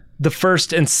the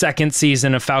first and second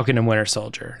season of Falcon and Winter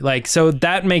Soldier. Like, so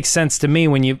that makes sense to me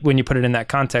when you put it in that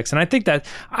context. And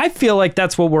I feel like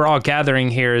that's what we're all gathering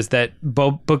here, is that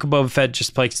Book of Boba Fett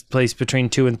just plays between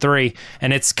 2 and 3,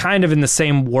 and it's kind of in the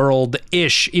same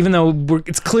world-ish, even though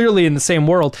it's clearly in the same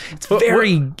world. It's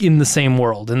very in the same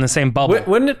world, in the same bubble.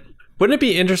 Wouldn't it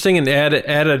be interesting and add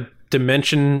a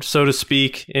dimension, so to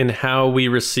speak, in how we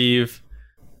receive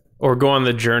or go on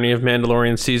the journey of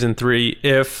Mandalorian Season 3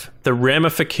 if the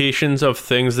ramifications of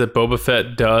things that Boba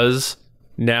Fett does,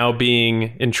 now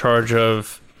being in charge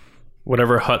of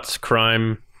whatever Hutt's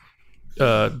crime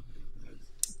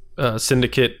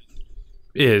syndicate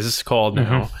is called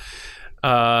now,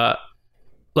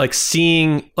 like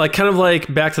seeing, like, kind of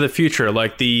like Back to the Future,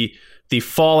 like the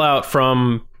fallout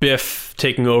from Biff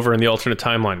taking over in the alternate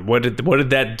timeline. What did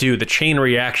that do? The chain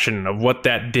reaction of what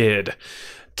that did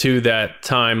to that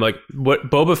time, like what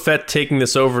Boba Fett taking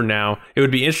this over now, it would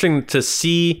be interesting to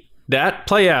see that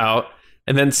play out,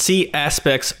 and then see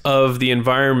aspects of the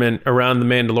environment around the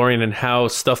Mandalorian and how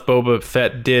stuff Boba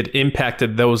Fett did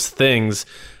impacted those things,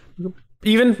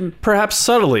 even perhaps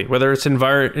subtly, whether it's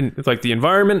like the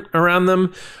environment around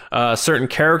them, certain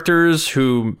characters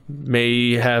who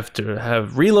may have to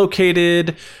have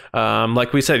relocated,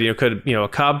 like we said, a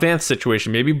Cobb Vanth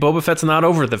situation. Maybe Boba Fett's not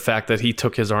over the fact that he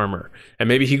took his armor, and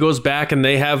maybe he goes back and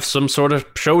they have some sort of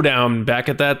showdown back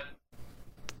at that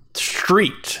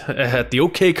street at the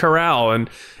OK Corral,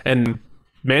 and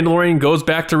Mandalorian goes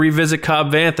back to revisit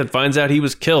Cobb Vanth and finds out he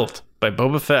was killed by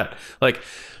Boba Fett. Like,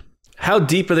 how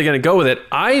deep are they going to go with it?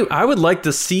 I would like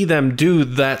to see them do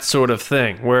that sort of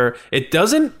thing where it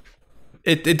doesn't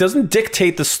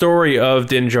dictate the story of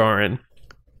Din Djarin,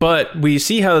 but we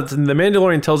see how the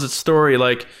Mandalorian tells its story,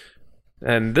 like,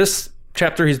 and this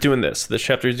chapter he's doing this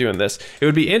chapter he's doing this. It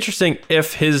would be interesting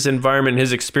if his environment,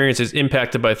 his experience is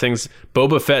impacted by things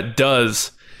Boba Fett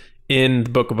does in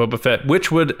the Book of Boba Fett,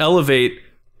 which would elevate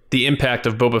the impact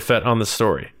of Boba Fett on the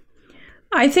story.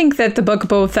 I think that the Book of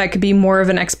Boba Fett could be more of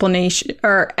an explanation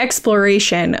or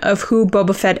exploration of who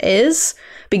Boba Fett is,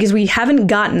 because we haven't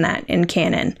gotten that in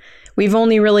canon. We've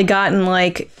only really gotten,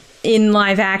 like, in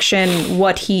live action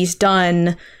what he's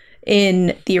done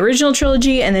in the original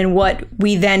trilogy, and then what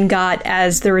we then got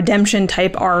as the redemption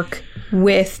type arc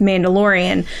with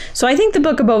Mandalorian. So I think the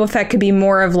Book of Boba Fett could be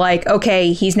more of like,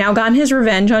 okay, he's now gotten his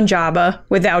revenge on Jabba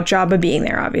without Jabba being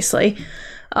there, obviously.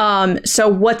 So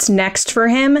what's next for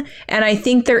him? And I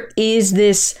think there is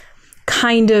this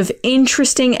kind of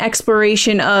interesting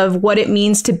exploration of what it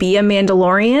means to be a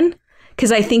Mandalorian,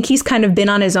 because I think he's kind of been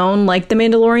on his own like the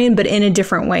Mandalorian, but in a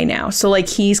different way now. So, like,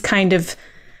 he's kind of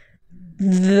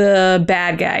the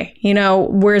bad guy,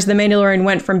 whereas the Mandalorian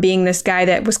went from being this guy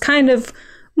that was kind of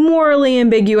morally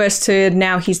ambiguous to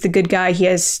now he's the good guy. He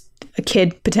has a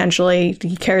kid, potentially.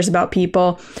 He cares about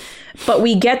people. But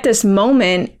we get this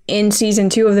moment in season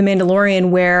 2 of The Mandalorian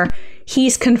where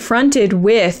he's confronted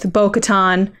with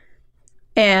Bo-Katan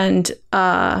and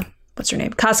what's her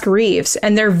name, Casca Reeves,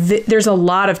 and there's a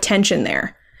lot of tension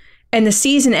there. And the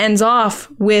season ends off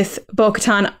with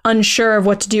Bo-Katan unsure of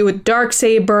what to do with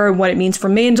Darksaber and what it means for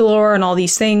Mandalore and all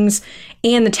these things.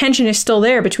 And the tension is still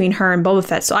there between her and Boba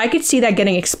Fett. So I could see that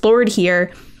getting explored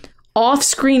here, off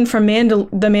screen from the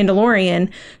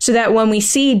Mandalorian, so that when we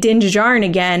see Din Djarin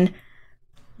again,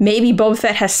 maybe Boba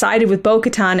Fett has sided with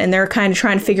Bo-Katan and they're kind of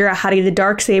trying to figure out how to get the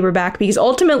Darksaber back, because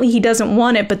ultimately he doesn't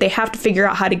want it, but they have to figure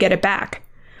out how to get it back.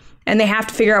 And they have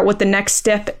to figure out what the next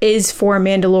step is for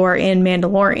Mandalore and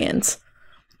Mandalorians.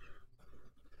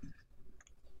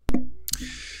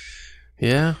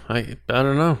 Yeah, I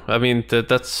don't know. I mean,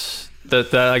 that's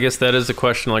I guess that is a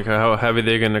question, like how heavy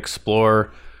they're going to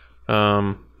explore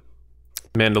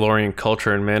Mandalorian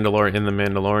culture and Mandalore in the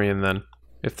Mandalorian, then,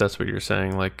 if that's what you're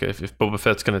saying, like if Boba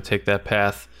Fett's going to take that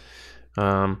path.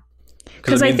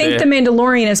 Because I think the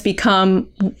Mandalorian has become,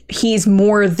 he's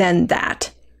more than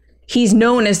that. he's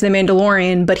known as the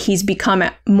Mandalorian, but he's become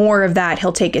more of that.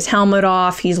 He'll take his helmet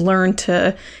off. He's learned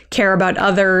to care about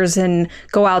others and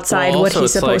go outside what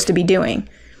he's supposed to be doing.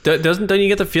 Don't you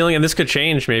get the feeling, and this could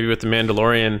change maybe with the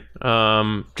Mandalorian,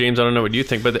 James, I don't know what you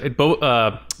think, but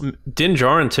Din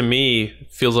Djarin to me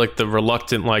feels like the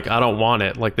reluctant, like, I don't want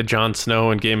it, like the Jon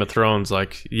Snow in Game of Thrones,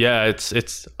 like, yeah,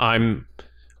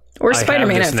 or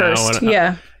Spider-Man at first,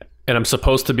 and I'm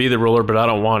supposed to be the ruler, but I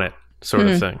don't want it, sort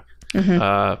of thing.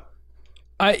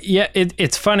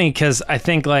 It's funny because I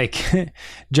think, like,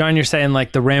 John, you're saying,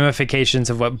 like, the ramifications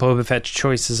of what Boba Fett's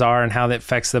choices are and how that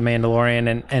affects the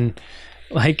Mandalorian, and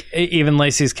like, even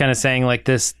Lacey's kind of saying, like,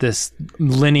 this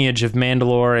lineage of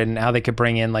Mandalore and how they could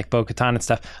bring in, like, Bo-Katan and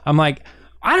stuff. I'm like,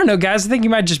 I don't know, guys. I think you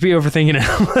might just be overthinking it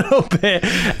a little bit.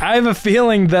 I have a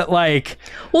feeling that, like...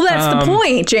 Well, that's the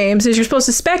point, James, is you're supposed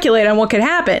to speculate on what could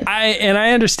happen.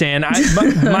 I understand.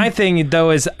 My thing,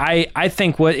 though, is I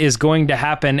think what is going to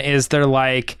happen is they're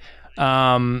like...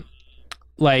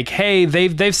 like, hey,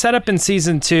 they've set up in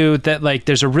season 2 that, like,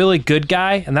 there's a really good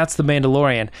guy, and that's the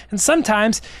Mandalorian. And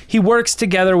sometimes he works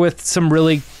together with some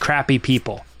really crappy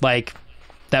people, like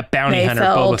that bounty hunter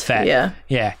Boba Fett.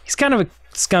 Yeah, he's kind of a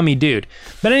scummy dude.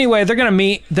 But anyway, they're gonna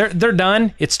meet. They're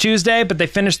done. It's Tuesday, but they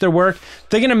finished their work.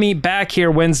 They're gonna meet back here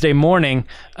Wednesday morning.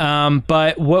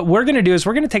 But what we're gonna do is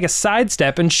we're gonna take a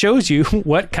sidestep and shows you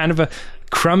what kind of a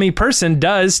crummy person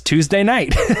does Tuesday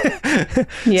night.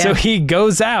 So he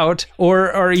goes out,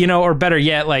 or better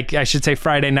yet, like, I should say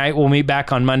Friday night, we'll meet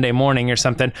back on Monday morning or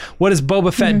something. What does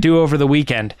Boba Fett do over the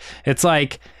weekend? It's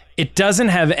like, it doesn't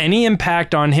have any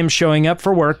impact on him showing up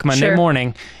for work Monday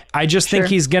morning. I just think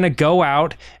he's going to go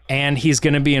out and he's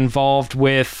going to be involved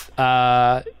with,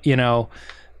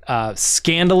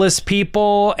 scandalous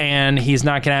people, and he's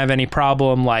not going to have any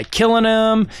problem, like, killing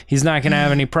them. He's not going to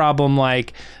have any problem,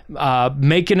 like,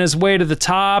 making his way to the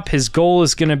top. His goal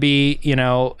is going to be,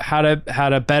 how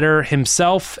to better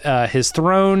himself, his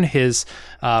throne, his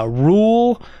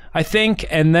rule, I think.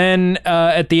 And then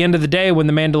at the end of the day, when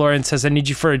the Mandalorian says, I need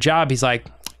you for a job, he's like,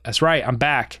 that's right, I'm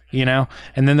back, and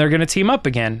then they're going to team up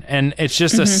again. And it's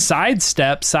just a side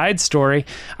story.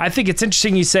 I think it's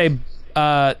interesting you say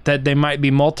that they might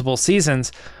be multiple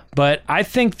seasons, but I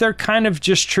think they're kind of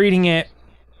just treating it,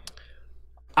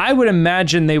 I would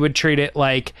imagine they would treat it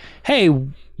like, hey,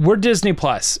 we're Disney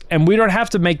Plus and we don't have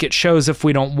to make it shows if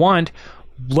we don't want.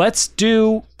 Let's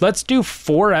do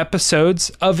 4 episodes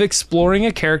of exploring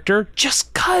a character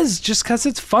just cause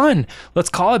it's fun. Let's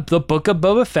call it the Book of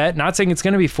Boba Fett. Not saying it's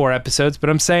going to be 4 episodes, but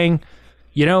I'm saying,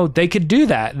 they could do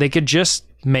that. They could just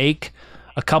make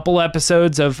a couple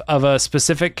episodes of a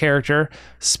specific character,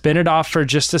 spin it off for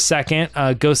just a second,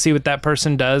 go see what that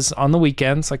person does on the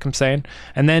weekends, like I'm saying,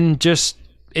 and then just,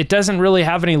 it doesn't really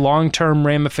have any long-term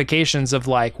ramifications of,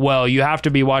 like, well, you have to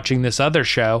be watching this other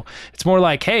show. It's more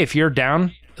like, hey, if you're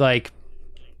down, like,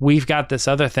 we've got this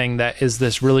other thing that is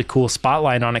this really cool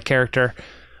spotlight on a character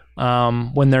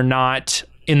when they're not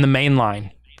in the main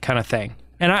line kind of thing.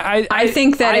 And I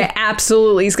think that it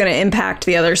absolutely is going to impact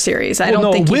the other series. I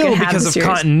don't think you can have because of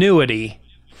continuity.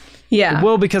 Yeah. It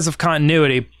will because of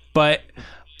continuity, but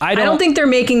I don't think they're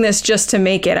making this just to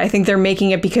make it. I think they're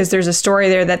making it because there's a story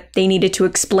there that they needed to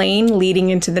explain leading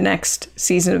into the next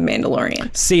season of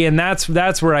Mandalorian. See, and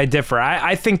that's where I differ.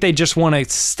 I think they just want to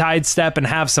sidestep and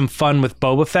have some fun with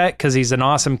Boba Fett because he's an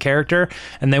awesome character,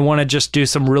 and they want to just do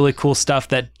some really cool stuff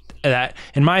that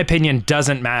in my opinion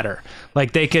doesn't matter.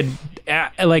 Like they could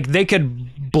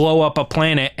blow up a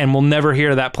planet and we'll never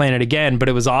hear that planet again, but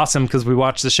it was awesome because we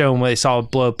watched the show and they saw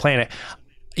it blow a planet.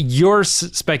 You're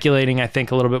speculating, I think,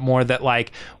 a little bit more that,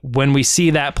 like, when we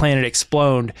see that planet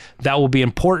explode, that will be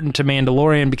important to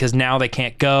Mandalorian because now they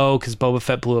can't go because Boba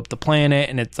Fett blew up the planet,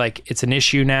 and it's like it's an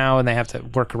issue now, and they have to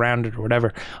work around it or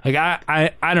whatever. Like,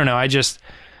 I don't know.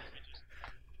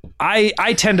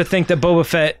 I tend to think that Boba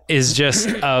Fett is just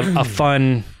a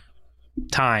fun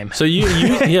time. So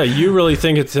you really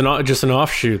think it's just an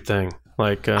offshoot thing,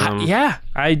 like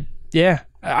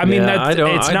I mean,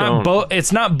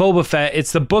 it's not Boba Fett.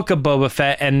 It's the Book of Boba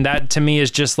Fett, and that to me is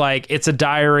just like, it's a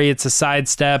diary. It's a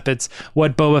sidestep. It's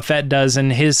what Boba Fett does in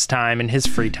his time, in his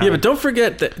free time. Yeah, but don't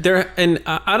forget that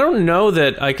I don't know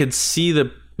that I could see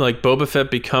Boba Fett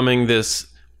becoming this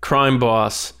crime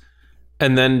boss,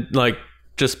 and then like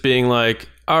just being like,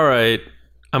 all right,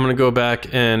 I'm gonna go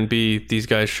back and be these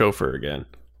guys' chauffeur again.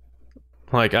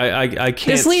 Like I can't.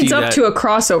 This leads up to a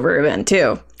crossover event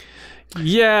too.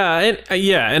 Yeah,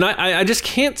 and I just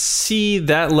can't see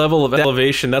that level of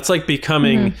elevation. That's like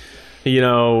becoming,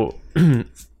 a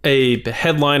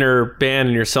headliner band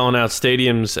and you're selling out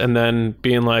stadiums, and then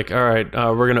being like, all right,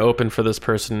 we're gonna open for this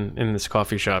person in this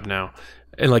coffee shop now,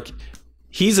 and like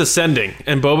he's ascending,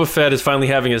 and Boba Fett is finally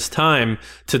having his time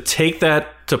to take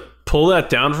that, to pull that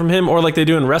down from him, or like they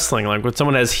do in wrestling, like when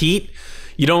someone has heat,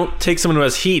 you don't take someone who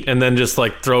has heat and then just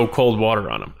like throw cold water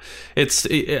on him.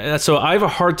 So I have a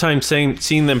hard time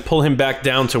seeing them pull him back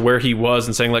down to where he was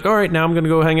and saying like, all right, now I'm going to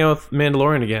go hang out with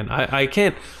Mandalorian again. I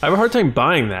can't. I have a hard time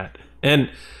buying that. And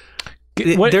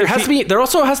there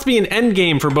also has to be an end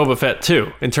game for Boba Fett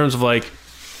too, in terms of like,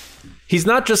 he's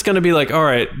not just going to be like, all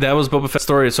right, that was Boba Fett's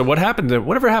story. So whatever happened to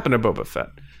Boba Fett?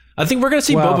 I think we're going to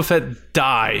see Boba Fett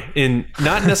die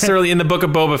not necessarily in the book of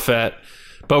Boba Fett,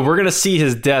 but we're going to see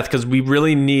his death because we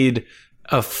really need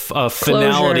a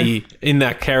finality in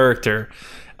that character.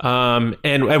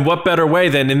 And what better way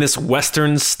than in this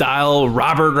Western style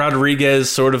Robert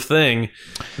Rodriguez sort of thing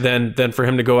than for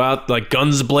him to go out like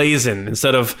guns blazing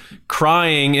instead of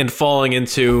crying and falling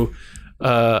into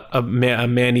a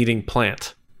man-eating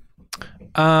plant.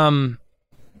 Can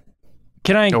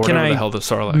I the hell the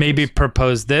Sarlacc maybe is.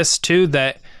 Propose this too,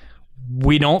 that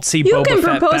we don't see you Boba Fett can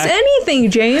propose back.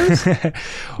 Anything, James.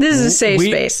 This is a safe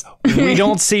space. We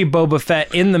don't see Boba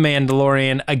Fett in The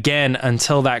Mandalorian again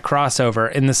until that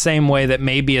crossover, in the same way that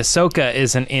maybe Ahsoka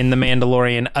isn't in The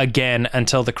Mandalorian again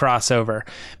until the crossover.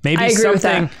 Maybe I agree with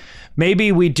that.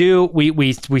 Maybe we do.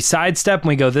 We sidestep and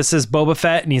we go, this is Boba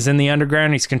Fett and he's in the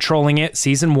underground. He's controlling it.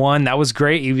 Season 1, that was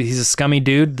great. He's a scummy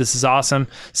dude. This is awesome.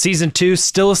 Season 2,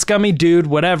 still a scummy dude,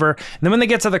 whatever. And then when they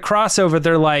get to the crossover,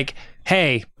 they're like,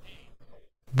 hey,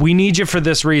 we need you for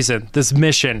this reason, this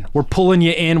mission. We're pulling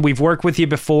you in. We've worked with you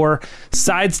before.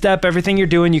 Sidestep everything you're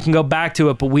doing. You can go back to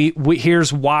it, but we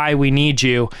here's why we need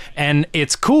you. And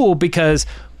it's cool because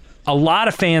a lot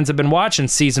of fans have been watching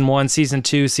season 1, season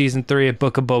 2, season 3 of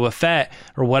Book of Boba Fett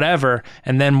or whatever,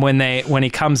 and then when he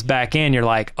comes back in, you're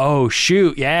like, oh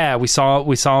shoot, yeah, we saw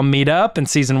him meet up in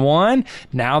season 1.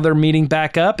 Now they're meeting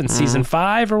back up in season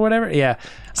 5 or whatever. Yeah,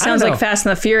 sounds like Fast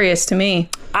and the Furious to me.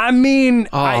 I mean,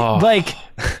 that's what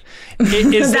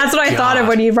I thought of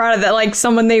when you brought it. That like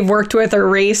someone they've worked with or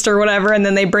raced or whatever, and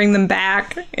then they bring them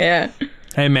back. Yeah.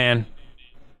 Hey man.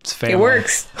 It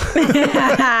works. Imagine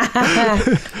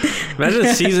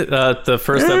the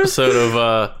first episode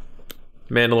of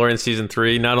Mandalorian season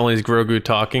 3. Not only is Grogu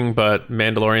talking, but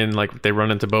Mandalorian, like they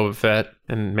run into Boba Fett,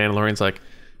 and Mandalorian's like,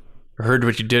 "I heard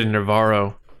what you did in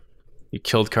Navarro. You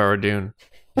killed Cara Dune."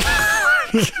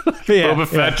 Boba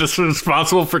Fett just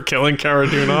responsible for killing Cara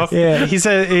Dune off. Yeah, he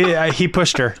said he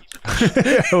pushed her.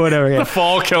 Whatever. Yeah. The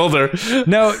fall killed her.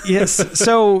 No, yes.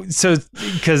 So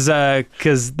because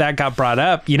that got brought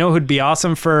up. You know who'd be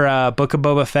awesome for Book of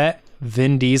Boba Fett?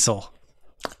 Vin Diesel.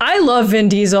 I love Vin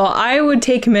Diesel. I would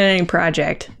take him in any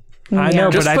project. I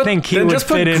know, but I think he would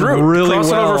fit in really well.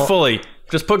 Cross it over fully.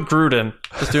 Just put Groot in.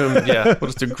 Just do him. Yeah, we'll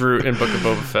just do Groot in Book of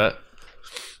Boba Fett.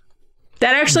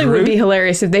 That actually would be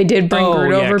hilarious if they did bring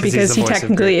Groot over because he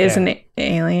technically is an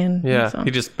alien. Yeah, so.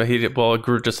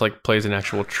 Groot just like plays an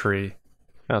actual tree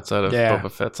outside of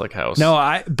Boba Fett's like house.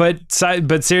 No, but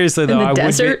seriously though,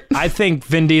 I think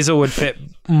Vin Diesel would fit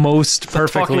most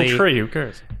perfectly. Fucking tree, who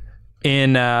cares?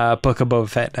 In Book of Boba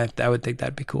Fett, I would think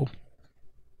that'd be cool.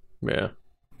 Yeah,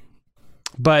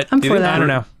 but I'm for that. I don't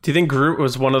know. Do you think Groot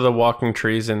was one of the walking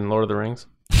trees in Lord of the Rings?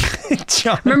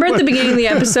 John, remember at the beginning of the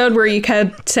episode where you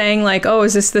kept saying like, "Oh,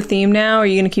 is this the theme now? Are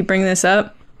you going to keep bringing this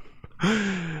up?"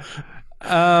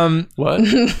 What?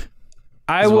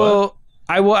 I will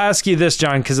ask you this,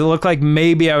 John, because it looked like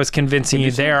maybe I was convincing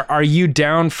you there. Are you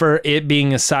down for it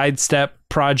being a sidestep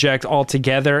project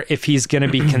altogether if he's going to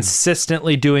be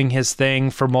consistently doing his thing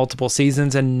for multiple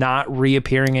seasons and not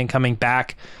reappearing and coming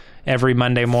back every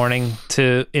Monday morning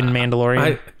in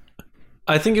Mandalorian?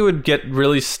 I think it would get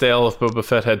really stale if Boba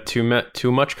Fett had too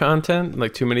much content,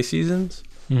 like too many seasons.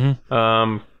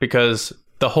 Mm-hmm. Because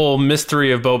the whole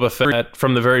mystery of Boba Fett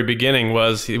from the very beginning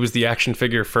was he was the action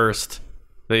figure first.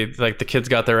 The kids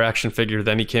got their action figure,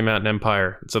 then he came out in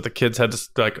Empire. So the kids had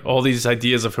like all these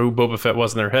ideas of who Boba Fett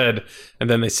was in their head, and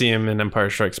then they see him in Empire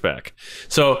Strikes Back.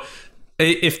 So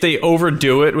if they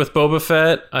overdo it with Boba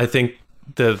Fett, I think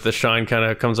the shine kind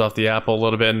of comes off the apple a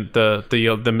little bit, and the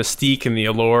mystique and the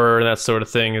allure and that sort of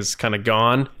thing is kind of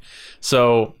gone.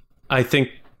 So I think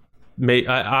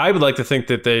I would like to think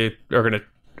that they are going to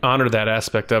honor that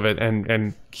aspect of it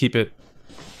and keep it,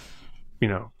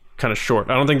 kind of short.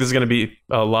 I don't think there's going to be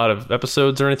a lot of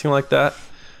episodes or anything like that,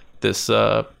 this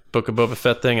Book of Boba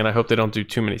Fett thing, and I hope they don't do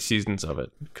too many seasons of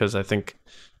it, because I think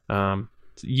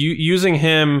using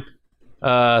him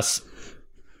I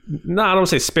don't want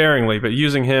to say sparingly, but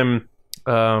using him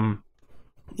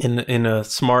in a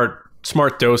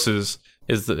smart doses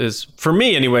is for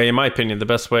me anyway, in my opinion, the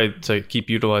best way to keep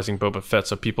utilizing Boba Fett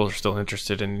so people are still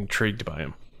interested and intrigued by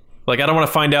him. Like, I don't want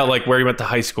to find out like where he went to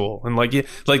high school and I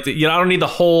don't need the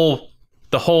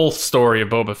whole story of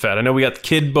Boba Fett. I know we got the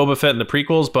kid Boba Fett in the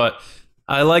prequels, but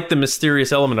I like the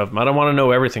mysterious element of him. I don't want to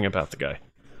know everything about the guy.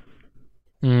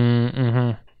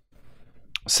 Mm-hmm.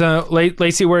 So,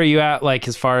 Lacey, where are you at, like,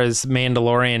 as far as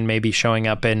Mandalorian maybe showing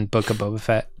up in Book of Boba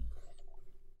Fett?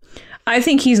 I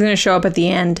think he's going to show up at the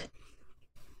end.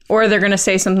 Or they're going to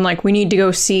say something like, we need to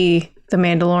go see the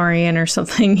Mandalorian or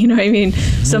something. You know what I mean?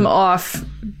 Some off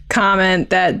comment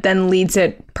that then leads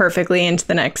it perfectly into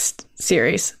the next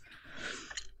series.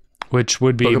 Which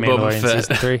would be Mandalorian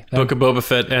Season 3. Book of Boba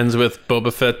Fett ends with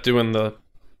Boba Fett doing the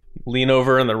lean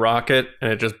over in the rocket,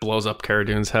 and it just blows up Cara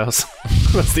Dune's house.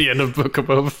 That's the end of Book of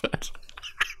Boba Fett.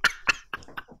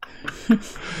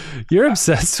 You're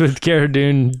obsessed with Cara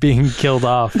Dune being killed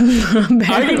off.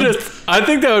 I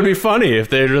think that would be funny if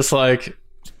they're just like,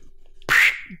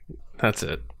 that's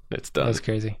it. It's done. That's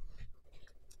crazy.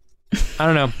 I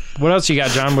don't know. What else you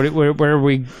got, John? Where are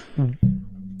we?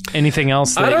 Anything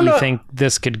else that you think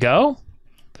this could go?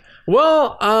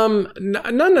 Well,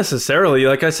 not necessarily.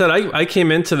 Like I said, I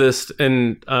came into this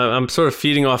and I'm sort of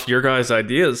feeding off your guys'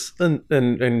 ideas,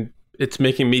 and it's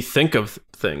making me think of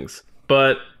things.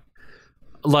 But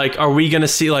like, are we going to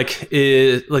see like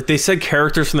they said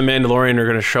characters from The Mandalorian are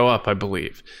going to show up, I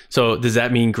believe. So does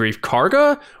that mean Grief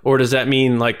Karga, or does that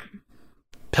mean like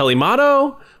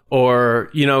Pelimato, or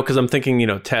because I'm thinking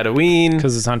Tatooine,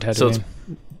 because it's on Tatooine.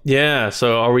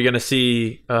 So are we going to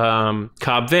see Cobb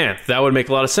Vanth? That would make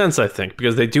a lot of sense, I think,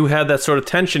 because they do have that sort of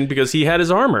tension because he had his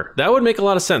armor. That would make a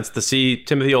lot of sense to see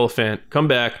Timothy Olyphant come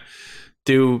back,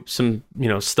 do some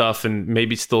stuff, and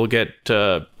maybe still get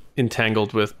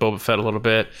entangled with Boba Fett a little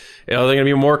bit. Are there going to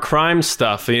be more crime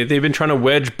stuff? They've been trying to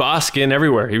wedge Bosk in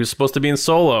everywhere. He was supposed to be in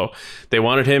Solo. They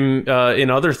wanted him in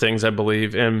other things, I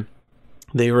believe, and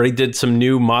they already did some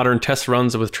new modern test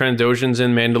runs with Trandoshans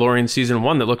in Mandalorian Season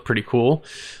 1 that look pretty cool.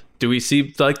 Do we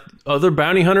see like other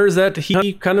bounty hunters that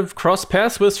he kind of crossed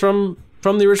paths with from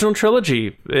the original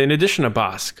trilogy, in addition to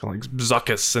Bosk, like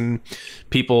Zuckuss and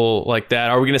people like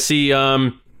that? Are we going to see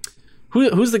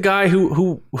who's the guy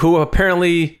who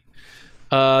apparently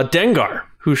Dengar,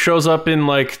 who shows up in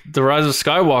like The Rise of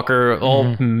Skywalker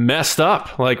all messed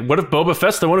up? Like, what if Boba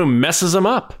Fett's the one who messes him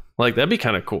up? Like, that'd be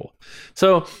kind of cool.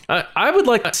 So I would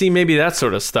like to see maybe that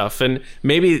sort of stuff. And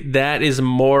maybe that is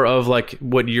more of like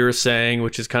what you're saying,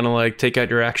 which is kind of like take out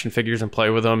your action figures and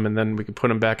play with them, and then we can put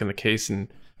them back in the case and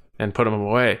put them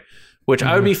away, which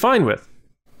I would be fine with.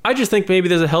 I just think maybe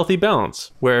there's a healthy balance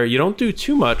where you don't do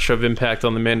too much of impact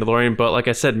on the Mandalorian, but like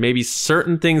I said, maybe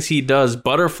certain things he does,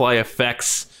 butterfly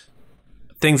effects,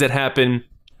 things that happen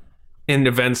in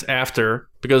events after,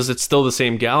 because it's still the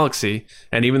same galaxy.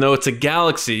 And even though it's a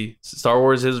galaxy, Star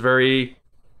Wars is a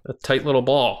tight little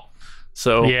ball.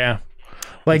 So yeah,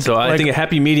 I think a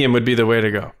happy medium would be the way to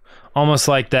go. Almost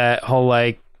like that whole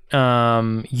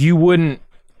you wouldn't,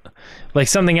 like,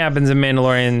 something happens in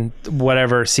Mandalorian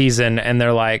whatever season and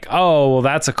they're like, oh, well,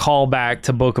 that's a callback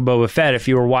to Book of Boba Fett. If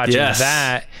you were watching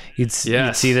that, you'd see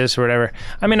this or whatever.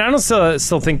 I mean, I don't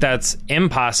still think that's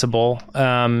impossible.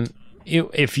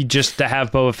 If you just to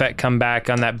have Boba Fett come back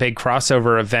on that big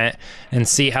crossover event and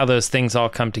see how those things all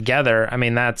come together. I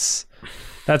mean, that's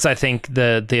I think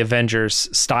the Avengers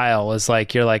style is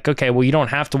like, you're like, okay, well, you don't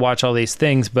have to watch all these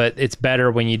things, but it's better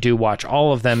when you do watch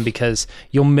all of them because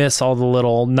you'll miss all the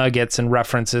little nuggets and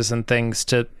references and things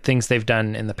to things they've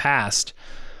done in the past.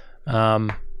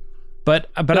 But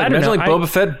I don't imagine know. Like Boba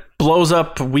Fett blows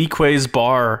up Weequay's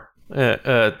bar at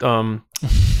Cobb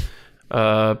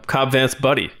Vanth's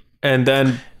buddy. And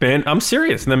then, I'm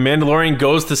serious. And then Mandalorian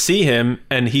goes to see him,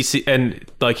 and he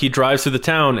drives through the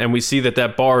town, and we see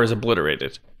that bar is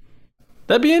obliterated.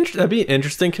 That'd be an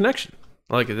interesting connection.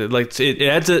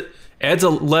 It adds a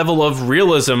level of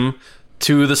realism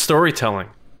to the storytelling.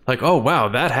 Like, oh wow,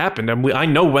 that happened, and I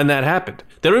know when that happened.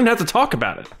 They don't even have to talk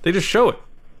about it; they just show it.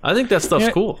 I think that stuff's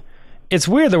cool. It's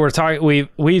weird that we're talking.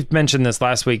 We've mentioned this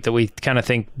last week that we kind of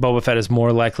think Boba Fett is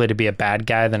more likely to be a bad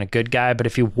guy than a good guy. But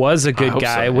if he was a good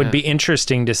guy, it would be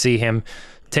interesting to see him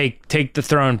take the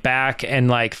throne back and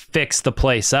like fix the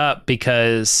place up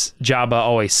because Jabba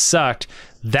always sucked.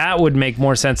 That would make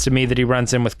more sense to me that he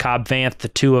runs in with Cobb Vanth. The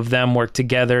two of them work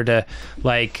together to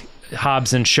like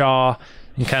Hobbs and Shaw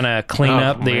and kind of clean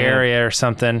up the area or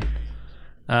something.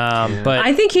 But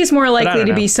I think he's more likely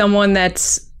to be someone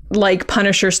that's like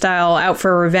Punisher style, out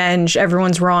for revenge.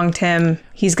 Everyone's wronged him.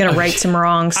 He's going to right some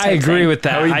wrongs. I agree with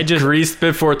that. How he just greased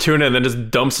Bib Fortuna and then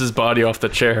just dumps his body off the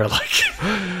chair. Like,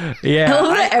 yeah. I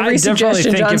love that every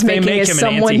suggestion John's making is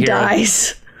someone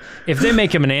dies. If they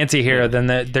make him an anti-hero, then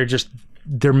they're just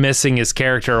they're missing his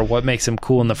character or what makes him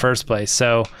cool in the first place.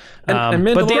 So, and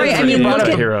but the other Mandalorian's thing you brought look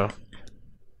up, at- hero.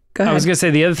 Go ahead. I was going to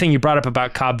say the other thing you brought up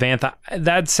about Cobb Vanth,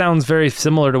 that sounds very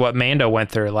similar to what Mando went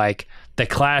through, like the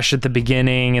clash at the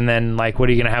beginning and then like, what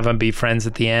are you going to have them be friends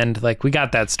at the end? Like we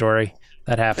got that story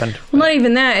that happened. Well, not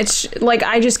even that. It's like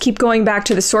I just keep going back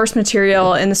to the source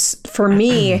material, and for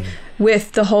me,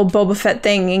 with the whole Boba Fett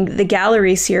thing in the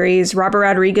Gallery series, Robert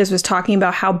Rodriguez was talking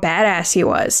about how badass he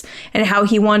was and how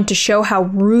he wanted to show how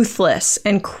ruthless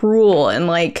and cruel and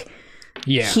like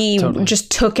he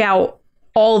just took out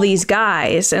all these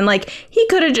guys, and like he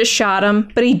could have just shot him,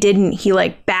 but he didn't. He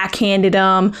like backhanded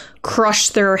them,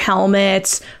 crushed their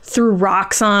helmets, threw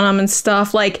rocks on them and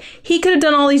stuff. Like he could have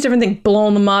done all these different things,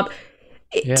 blown them up.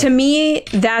 To me,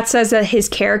 that says that his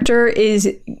character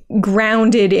is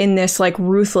grounded in this like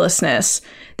ruthlessness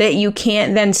that you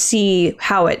can't then see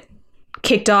how it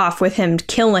kicked off with him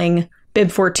killing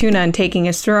Bib Fortuna and taking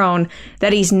his throne,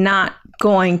 that he's not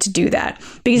going to do that.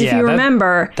 Because if you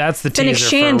remember, that's the Fennec teaser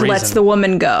Shand for a lets reason. the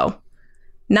woman go,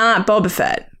 not Boba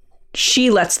Fett. She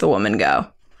lets the woman go.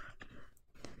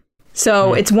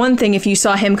 So it's one thing if you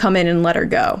saw him come in and let her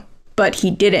go, but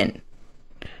he didn't.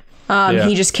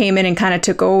 He just came in and kind of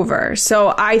took over.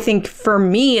 So I think for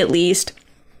me, at least,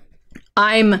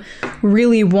 I'm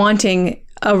really wanting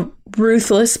a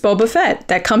ruthless Boba Fett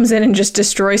that comes in and just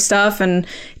destroys stuff and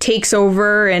takes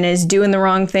over and is doing the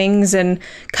wrong things and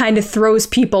kind of throws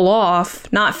people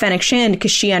off. Not Fennec Shand,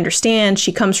 because she understands.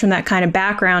 She comes from that kind of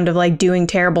background of like doing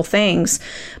terrible things.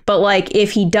 But like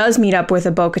if he does meet up with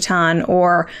a Bo-Katan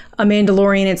or a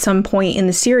Mandalorian at some point in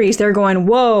the series, they're going,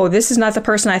 whoa, this is not the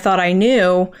person I thought I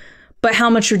knew. But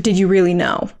how much did you really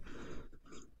know?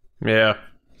 Yeah.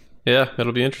 Yeah,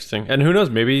 that'll be interesting. And who knows,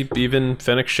 maybe even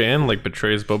Fennec Shand like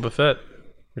betrays Boba Fett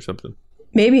or something.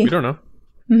 Maybe. We don't know.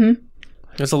 Mm-hmm.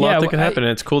 There's a lot that can happen,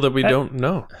 and it's cool that we don't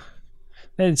know.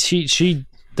 And she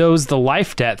does the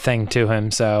life debt thing to him,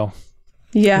 so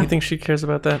Yeah. You think she cares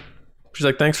about that? She's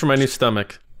like, thanks for my new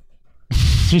stomach.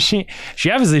 she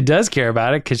obviously does care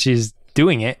about it because she's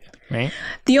doing it, right?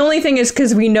 The only thing is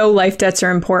because we know life debts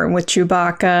are important with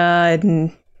Chewbacca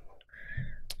and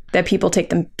that people take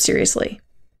them seriously.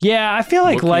 Yeah, I feel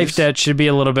like Wookiees. life debt should be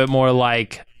a little bit more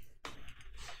like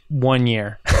 1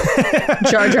 year.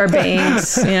 Jar Jar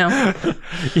Binks, you know.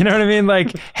 You know what I mean?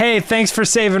 Like, hey, thanks for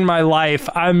saving my life.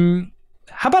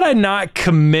 How about I not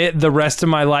commit the rest of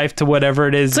my life to whatever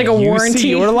it is It's like a you warranty. see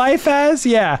your life as?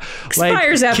 Yeah.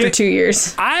 Expires after 2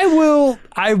 years.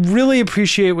 I really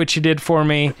appreciate what you did for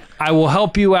me. I will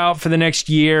help you out for the next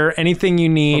year. Anything you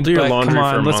need. I'll do your but laundry come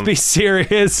for a on, let's month. be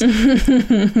serious.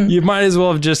 You might as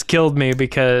well have just killed me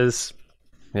because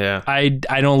Yeah. I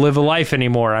don't live a life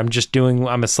anymore. I'm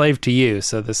a slave to you.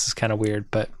 So this is kind of weird,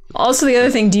 but Also, the other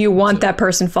thing, do you want that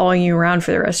person following you around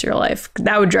for the rest of your life?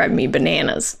 That would drive me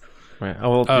bananas. Right.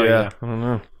 Oh, well, Oh, yeah. yeah. I don't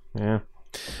know. Yeah.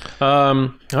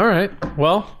 All right.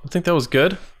 Well, I think that was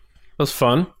good. That was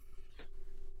fun.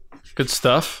 Good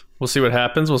stuff. We'll see what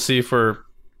happens. We'll see if we're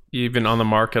even on the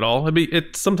mark at all.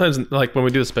 It's sometimes like when we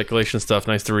do the speculation stuff,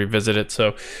 nice to revisit it.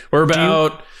 So we're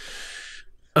about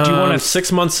do you want to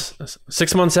 6 months?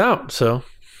 6 months out. So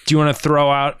do you want to throw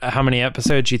out how many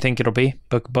episodes you think it'll be?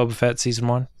 Book of Boba Fett season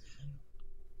 1?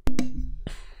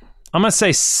 I'm gonna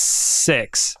say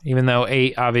 6, even though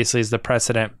 8 obviously is the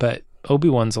precedent, but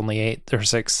Obi-Wan's only 8 or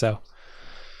 6, so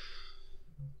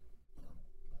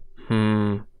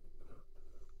I'm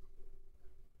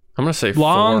gonna say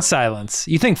long 4. silence.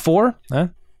 You think 4? Huh?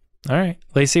 All right,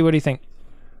 Lacey, what do you think?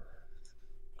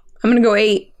 I'm going to go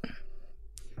 8.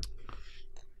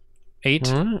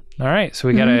 8. All right. All right, so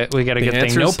we got a good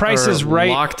thing. No answers Price is are Right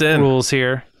locked in. rules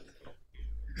here.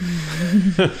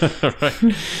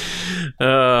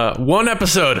 Right. One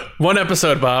episode,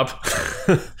 Bob.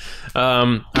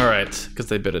 All right, because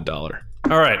they bid $1.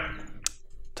 All right,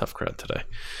 tough crowd today.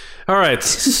 All right,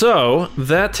 so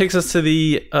that takes us to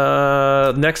the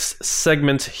next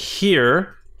segment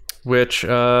here, which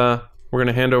we're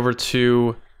gonna hand over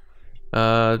to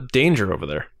Danger over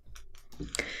there.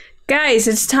 Guys,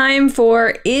 it's time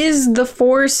for Is the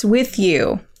Force With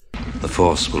You? The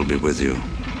Force will be with you,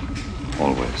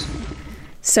 always.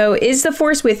 So, Is the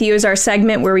Force With You is our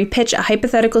segment where we pitch a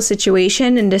hypothetical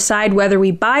situation and decide whether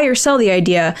we buy or sell the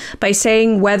idea by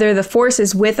saying whether the Force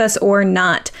is with us or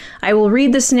not. I will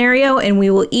read the scenario and we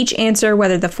will each answer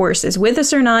whether the Force is with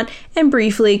us or not and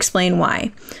briefly explain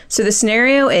why. So, the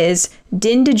scenario is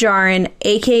Din Djarin,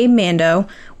 aka Mando,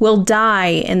 will die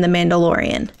in The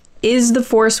Mandalorian. Is the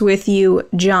Force with you,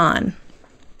 John?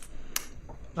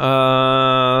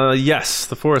 Yes,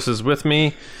 the Force is with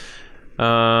me.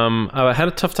 I had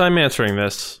a tough time answering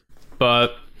this,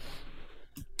 but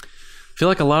feel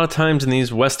like a lot of times in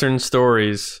these Western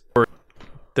stories,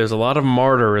 there's a lot of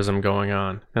martyrism going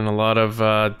on and a lot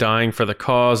of dying for the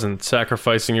cause and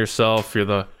sacrificing yourself. You're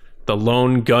the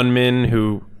lone gunman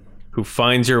who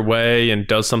finds your way and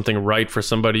does something right for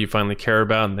somebody you finally care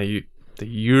about, and they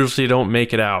usually don't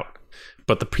make it out.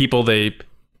 But the people they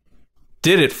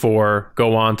did it for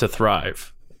go on to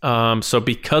thrive. So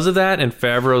because of that and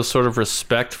Favreau's sort of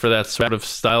respect for that sort of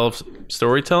style of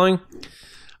storytelling,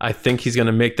 I think he's going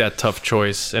to make that tough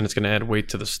choice, and it's going to add weight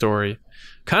to the story.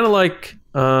 Kind of like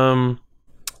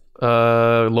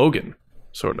Logan,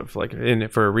 sort of like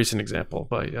for a recent example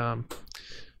by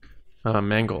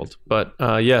Mangold. But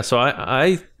yeah, so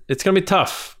I it's going to be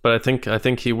tough, but I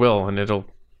think he will, and it'll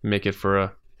make it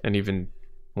for an even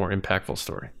more impactful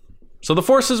story. So the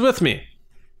Force is with me.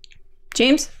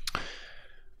 James?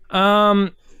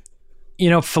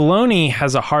 Filoni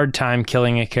has a hard time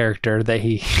killing a character that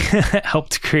he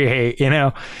helped create,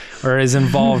 or is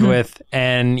involved with.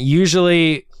 And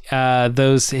usually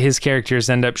his characters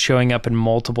end up showing up in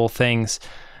multiple things.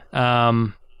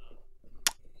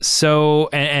 So,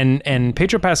 and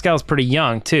Pedro Pascal is pretty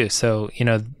young too. So,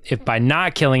 if by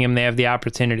not killing him, they have the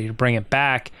opportunity to bring it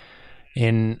back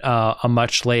in a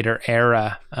much later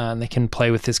era, they can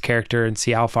play with his character and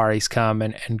see how far he's come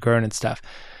and grown and stuff.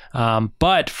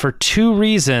 But for two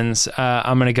reasons,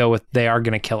 I'm going to go with they are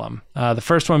going to kill him. The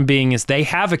first one being is they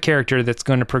have a character that's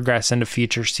going to progress into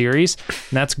future series,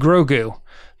 and that's Grogu.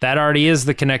 That already is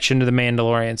the connection to the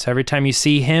Mandalorian. So every time you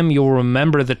see him, you'll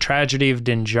remember the tragedy of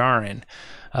Din Djarin.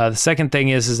 The second thing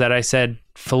is that I said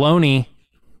Filoni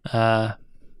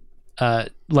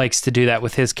likes to do that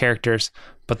with his characters,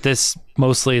 but this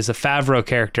mostly is a Favreau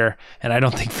character, and I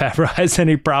don't think Favreau has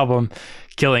any problem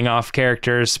killing off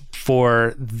characters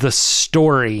for the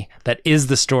story that is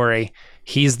the story.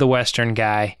 He's the Western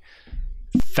guy.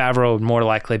 Favreau would more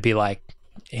likely be like,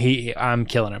 I'm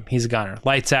killing him. He's a gunner.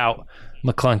 Lights out,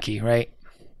 McClunky, right?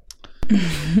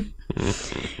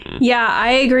 Yeah,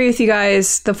 I agree with you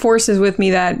guys. The Force is with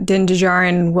me that Din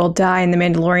Djarin will die in The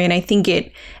Mandalorian. I think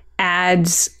it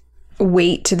adds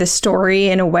weight to the story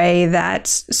in a way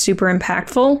that's super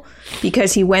impactful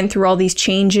because he went through all these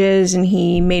changes and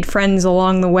he made friends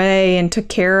along the way and took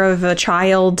care of a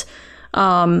child.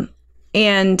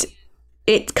 And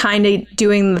it kind of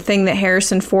doing the thing that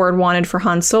Harrison Ford wanted for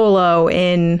Han Solo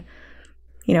in,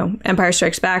 Empire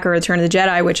Strikes Back or Return of the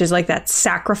Jedi, which is like that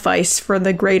sacrifice for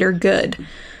the greater good.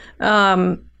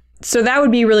 So that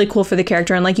would be really cool for the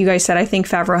character. And like you guys said, I think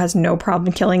Favreau has no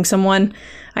problem killing someone.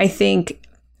 I think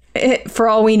for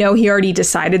all we know, he already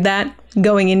decided that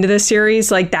going into the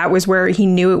series. Like that was where he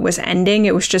knew it was ending.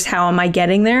 It was just, how am I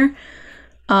getting there?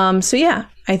 So yeah,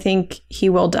 I think he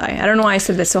will die. I don't know why I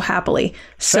said this so happily.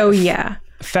 So yeah.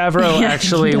 Favreau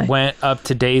actually went up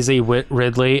to Daisy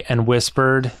Ridley and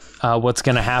whispered what's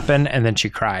going to happen, and then she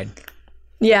cried.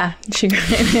 Yeah, she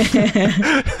cried.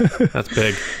 That's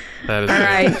big. That is all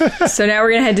big. Right. So now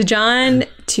we're going to head to John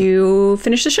to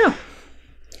finish the show.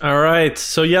 All right.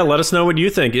 So yeah, let us know what you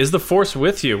think. Is the Force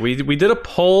with you? We did a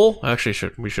poll.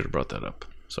 Actually, we should have brought that up.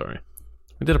 Sorry.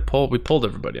 We did a poll. We polled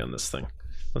everybody on this thing.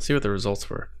 Let's see what the results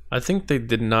were. I think they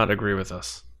did not agree with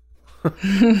us.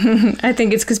 I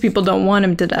think it's because people don't want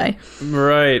him to die.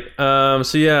 Right.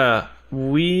 So yeah,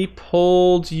 we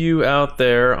polled you out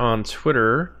there on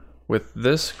Twitter with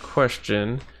this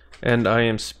question, and I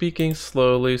am speaking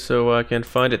slowly so I can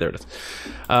find it. There it is.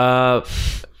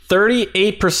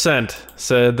 38%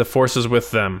 said the Force is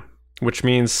with them, which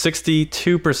means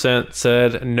 62%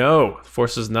 said no, the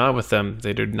Force is not with them.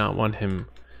 They do not want him.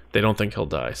 They don't think he'll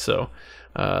die. So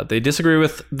they disagree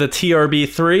with the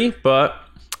TRB3, but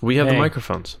we have the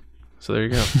microphones. So there you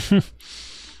go.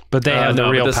 But they have the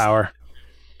real power.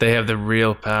 They have the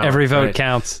real power. Every vote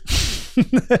counts.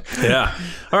 Yeah.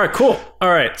 All right, cool. All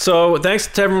right. So thanks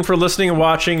to everyone for listening and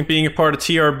watching, being a part of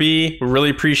TRB. We really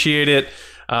appreciate it.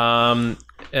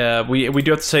 We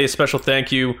do have to say a special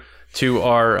thank you to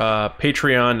our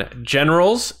Patreon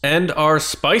generals and our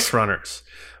Spice Runners.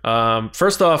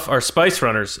 First off, our Spice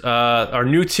Runners, our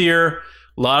new tier,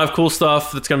 a lot of cool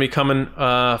stuff that's going to be coming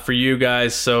for you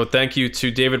guys. So thank you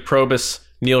to David Probus,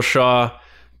 Neil Shaw,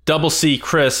 Double C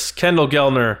Chris, Kendall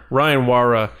Gellner, Ryan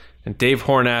Wara, and Dave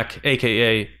Hornack,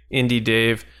 aka Indie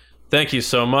Dave. Thank you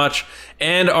so much.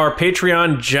 And our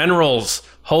Patreon generals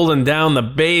holding down the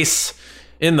base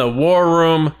in the war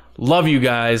room. Love you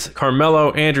guys.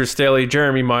 Carmelo, Andrew Staley,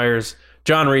 Jeremy Myers,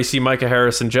 John Reese, Micah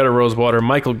Harrison, Jetta Rosewater,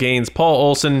 Michael Gaines, Paul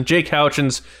Olson, Jake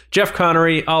Houchins, Jeff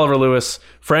Connery, Oliver Lewis,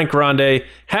 Frank Grande,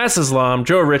 Hass Islam,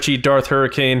 Joe Ritchie, Darth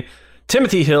Hurricane,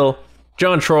 Timothy Hill,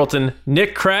 John Charlton,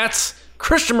 Nick Kratz,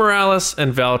 Christian Morales,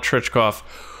 and Val Trichkoff.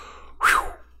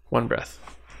 Whew. One breath.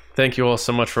 Thank you all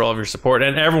so much for all of your support,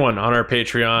 and everyone on our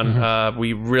Patreon.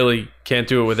 We really can't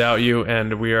do it without you,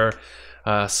 and we are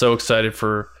so excited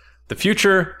for the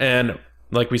future. And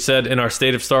like we said in our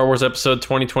State of Star Wars episode,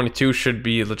 2022 should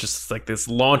be just like this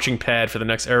launching pad for the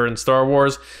next era in Star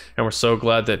Wars. And we're so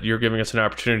glad that you're giving us an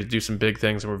opportunity to do some big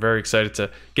things. And we're very excited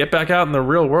to get back out in the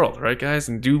real world, right, guys?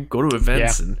 And go to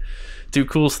events and do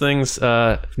cool things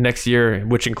next year,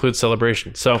 which includes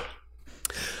Celebration. So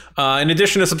in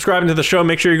addition to subscribing to the show,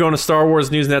 make sure you're going to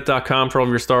StarWarsNewsNet.com for all of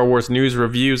your Star Wars news,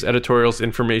 reviews, editorials,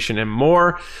 information, and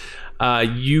more.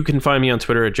 You can find me on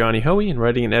Twitter at Johnny Hoey and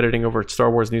writing and editing over at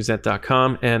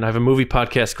StarWarsNewsNet.com. And I have a movie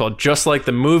podcast called Just Like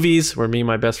the Movies, where me and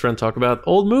my best friend talk about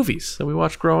old movies that we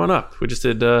watched growing up. We just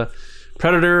did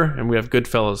Predator, and we have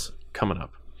Goodfellas coming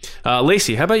up.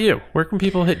 Lacey, how about you? Where can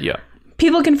people hit you up?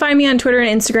 People can find me on Twitter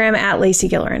and Instagram at Lacey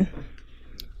Gillerin.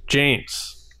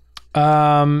 James.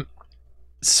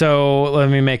 So let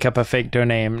me make up a fake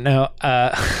domain. No,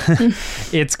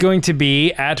 it's going to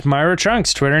be at Myra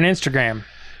Trunks, Twitter and Instagram.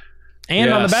 And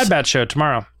on the Bad Batch show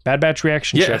tomorrow. Bad Batch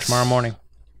reaction show tomorrow morning.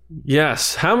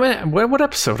 Yes. How many? What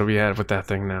episode do we have with that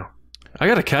thing now? I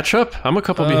got to catch up. I'm a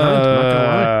couple behind. I'm not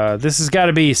gonna lie. This has got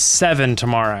to be 7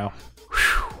 tomorrow.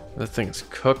 Whew, that thing is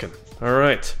cooking. All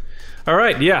right.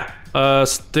 Yeah.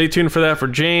 Stay tuned for that for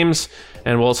James.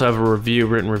 And we'll also have a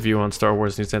written review on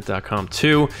StarWarsNewsNet.com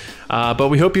too. But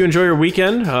we hope you enjoy your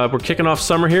weekend. We're kicking off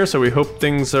summer here, so we hope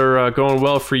things are going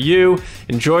well for you.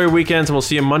 Enjoy your weekends, and we'll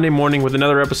see you Monday morning with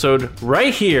another episode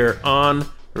right here on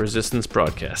the Resistance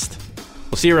Broadcast.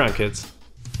 We'll see you around, kids.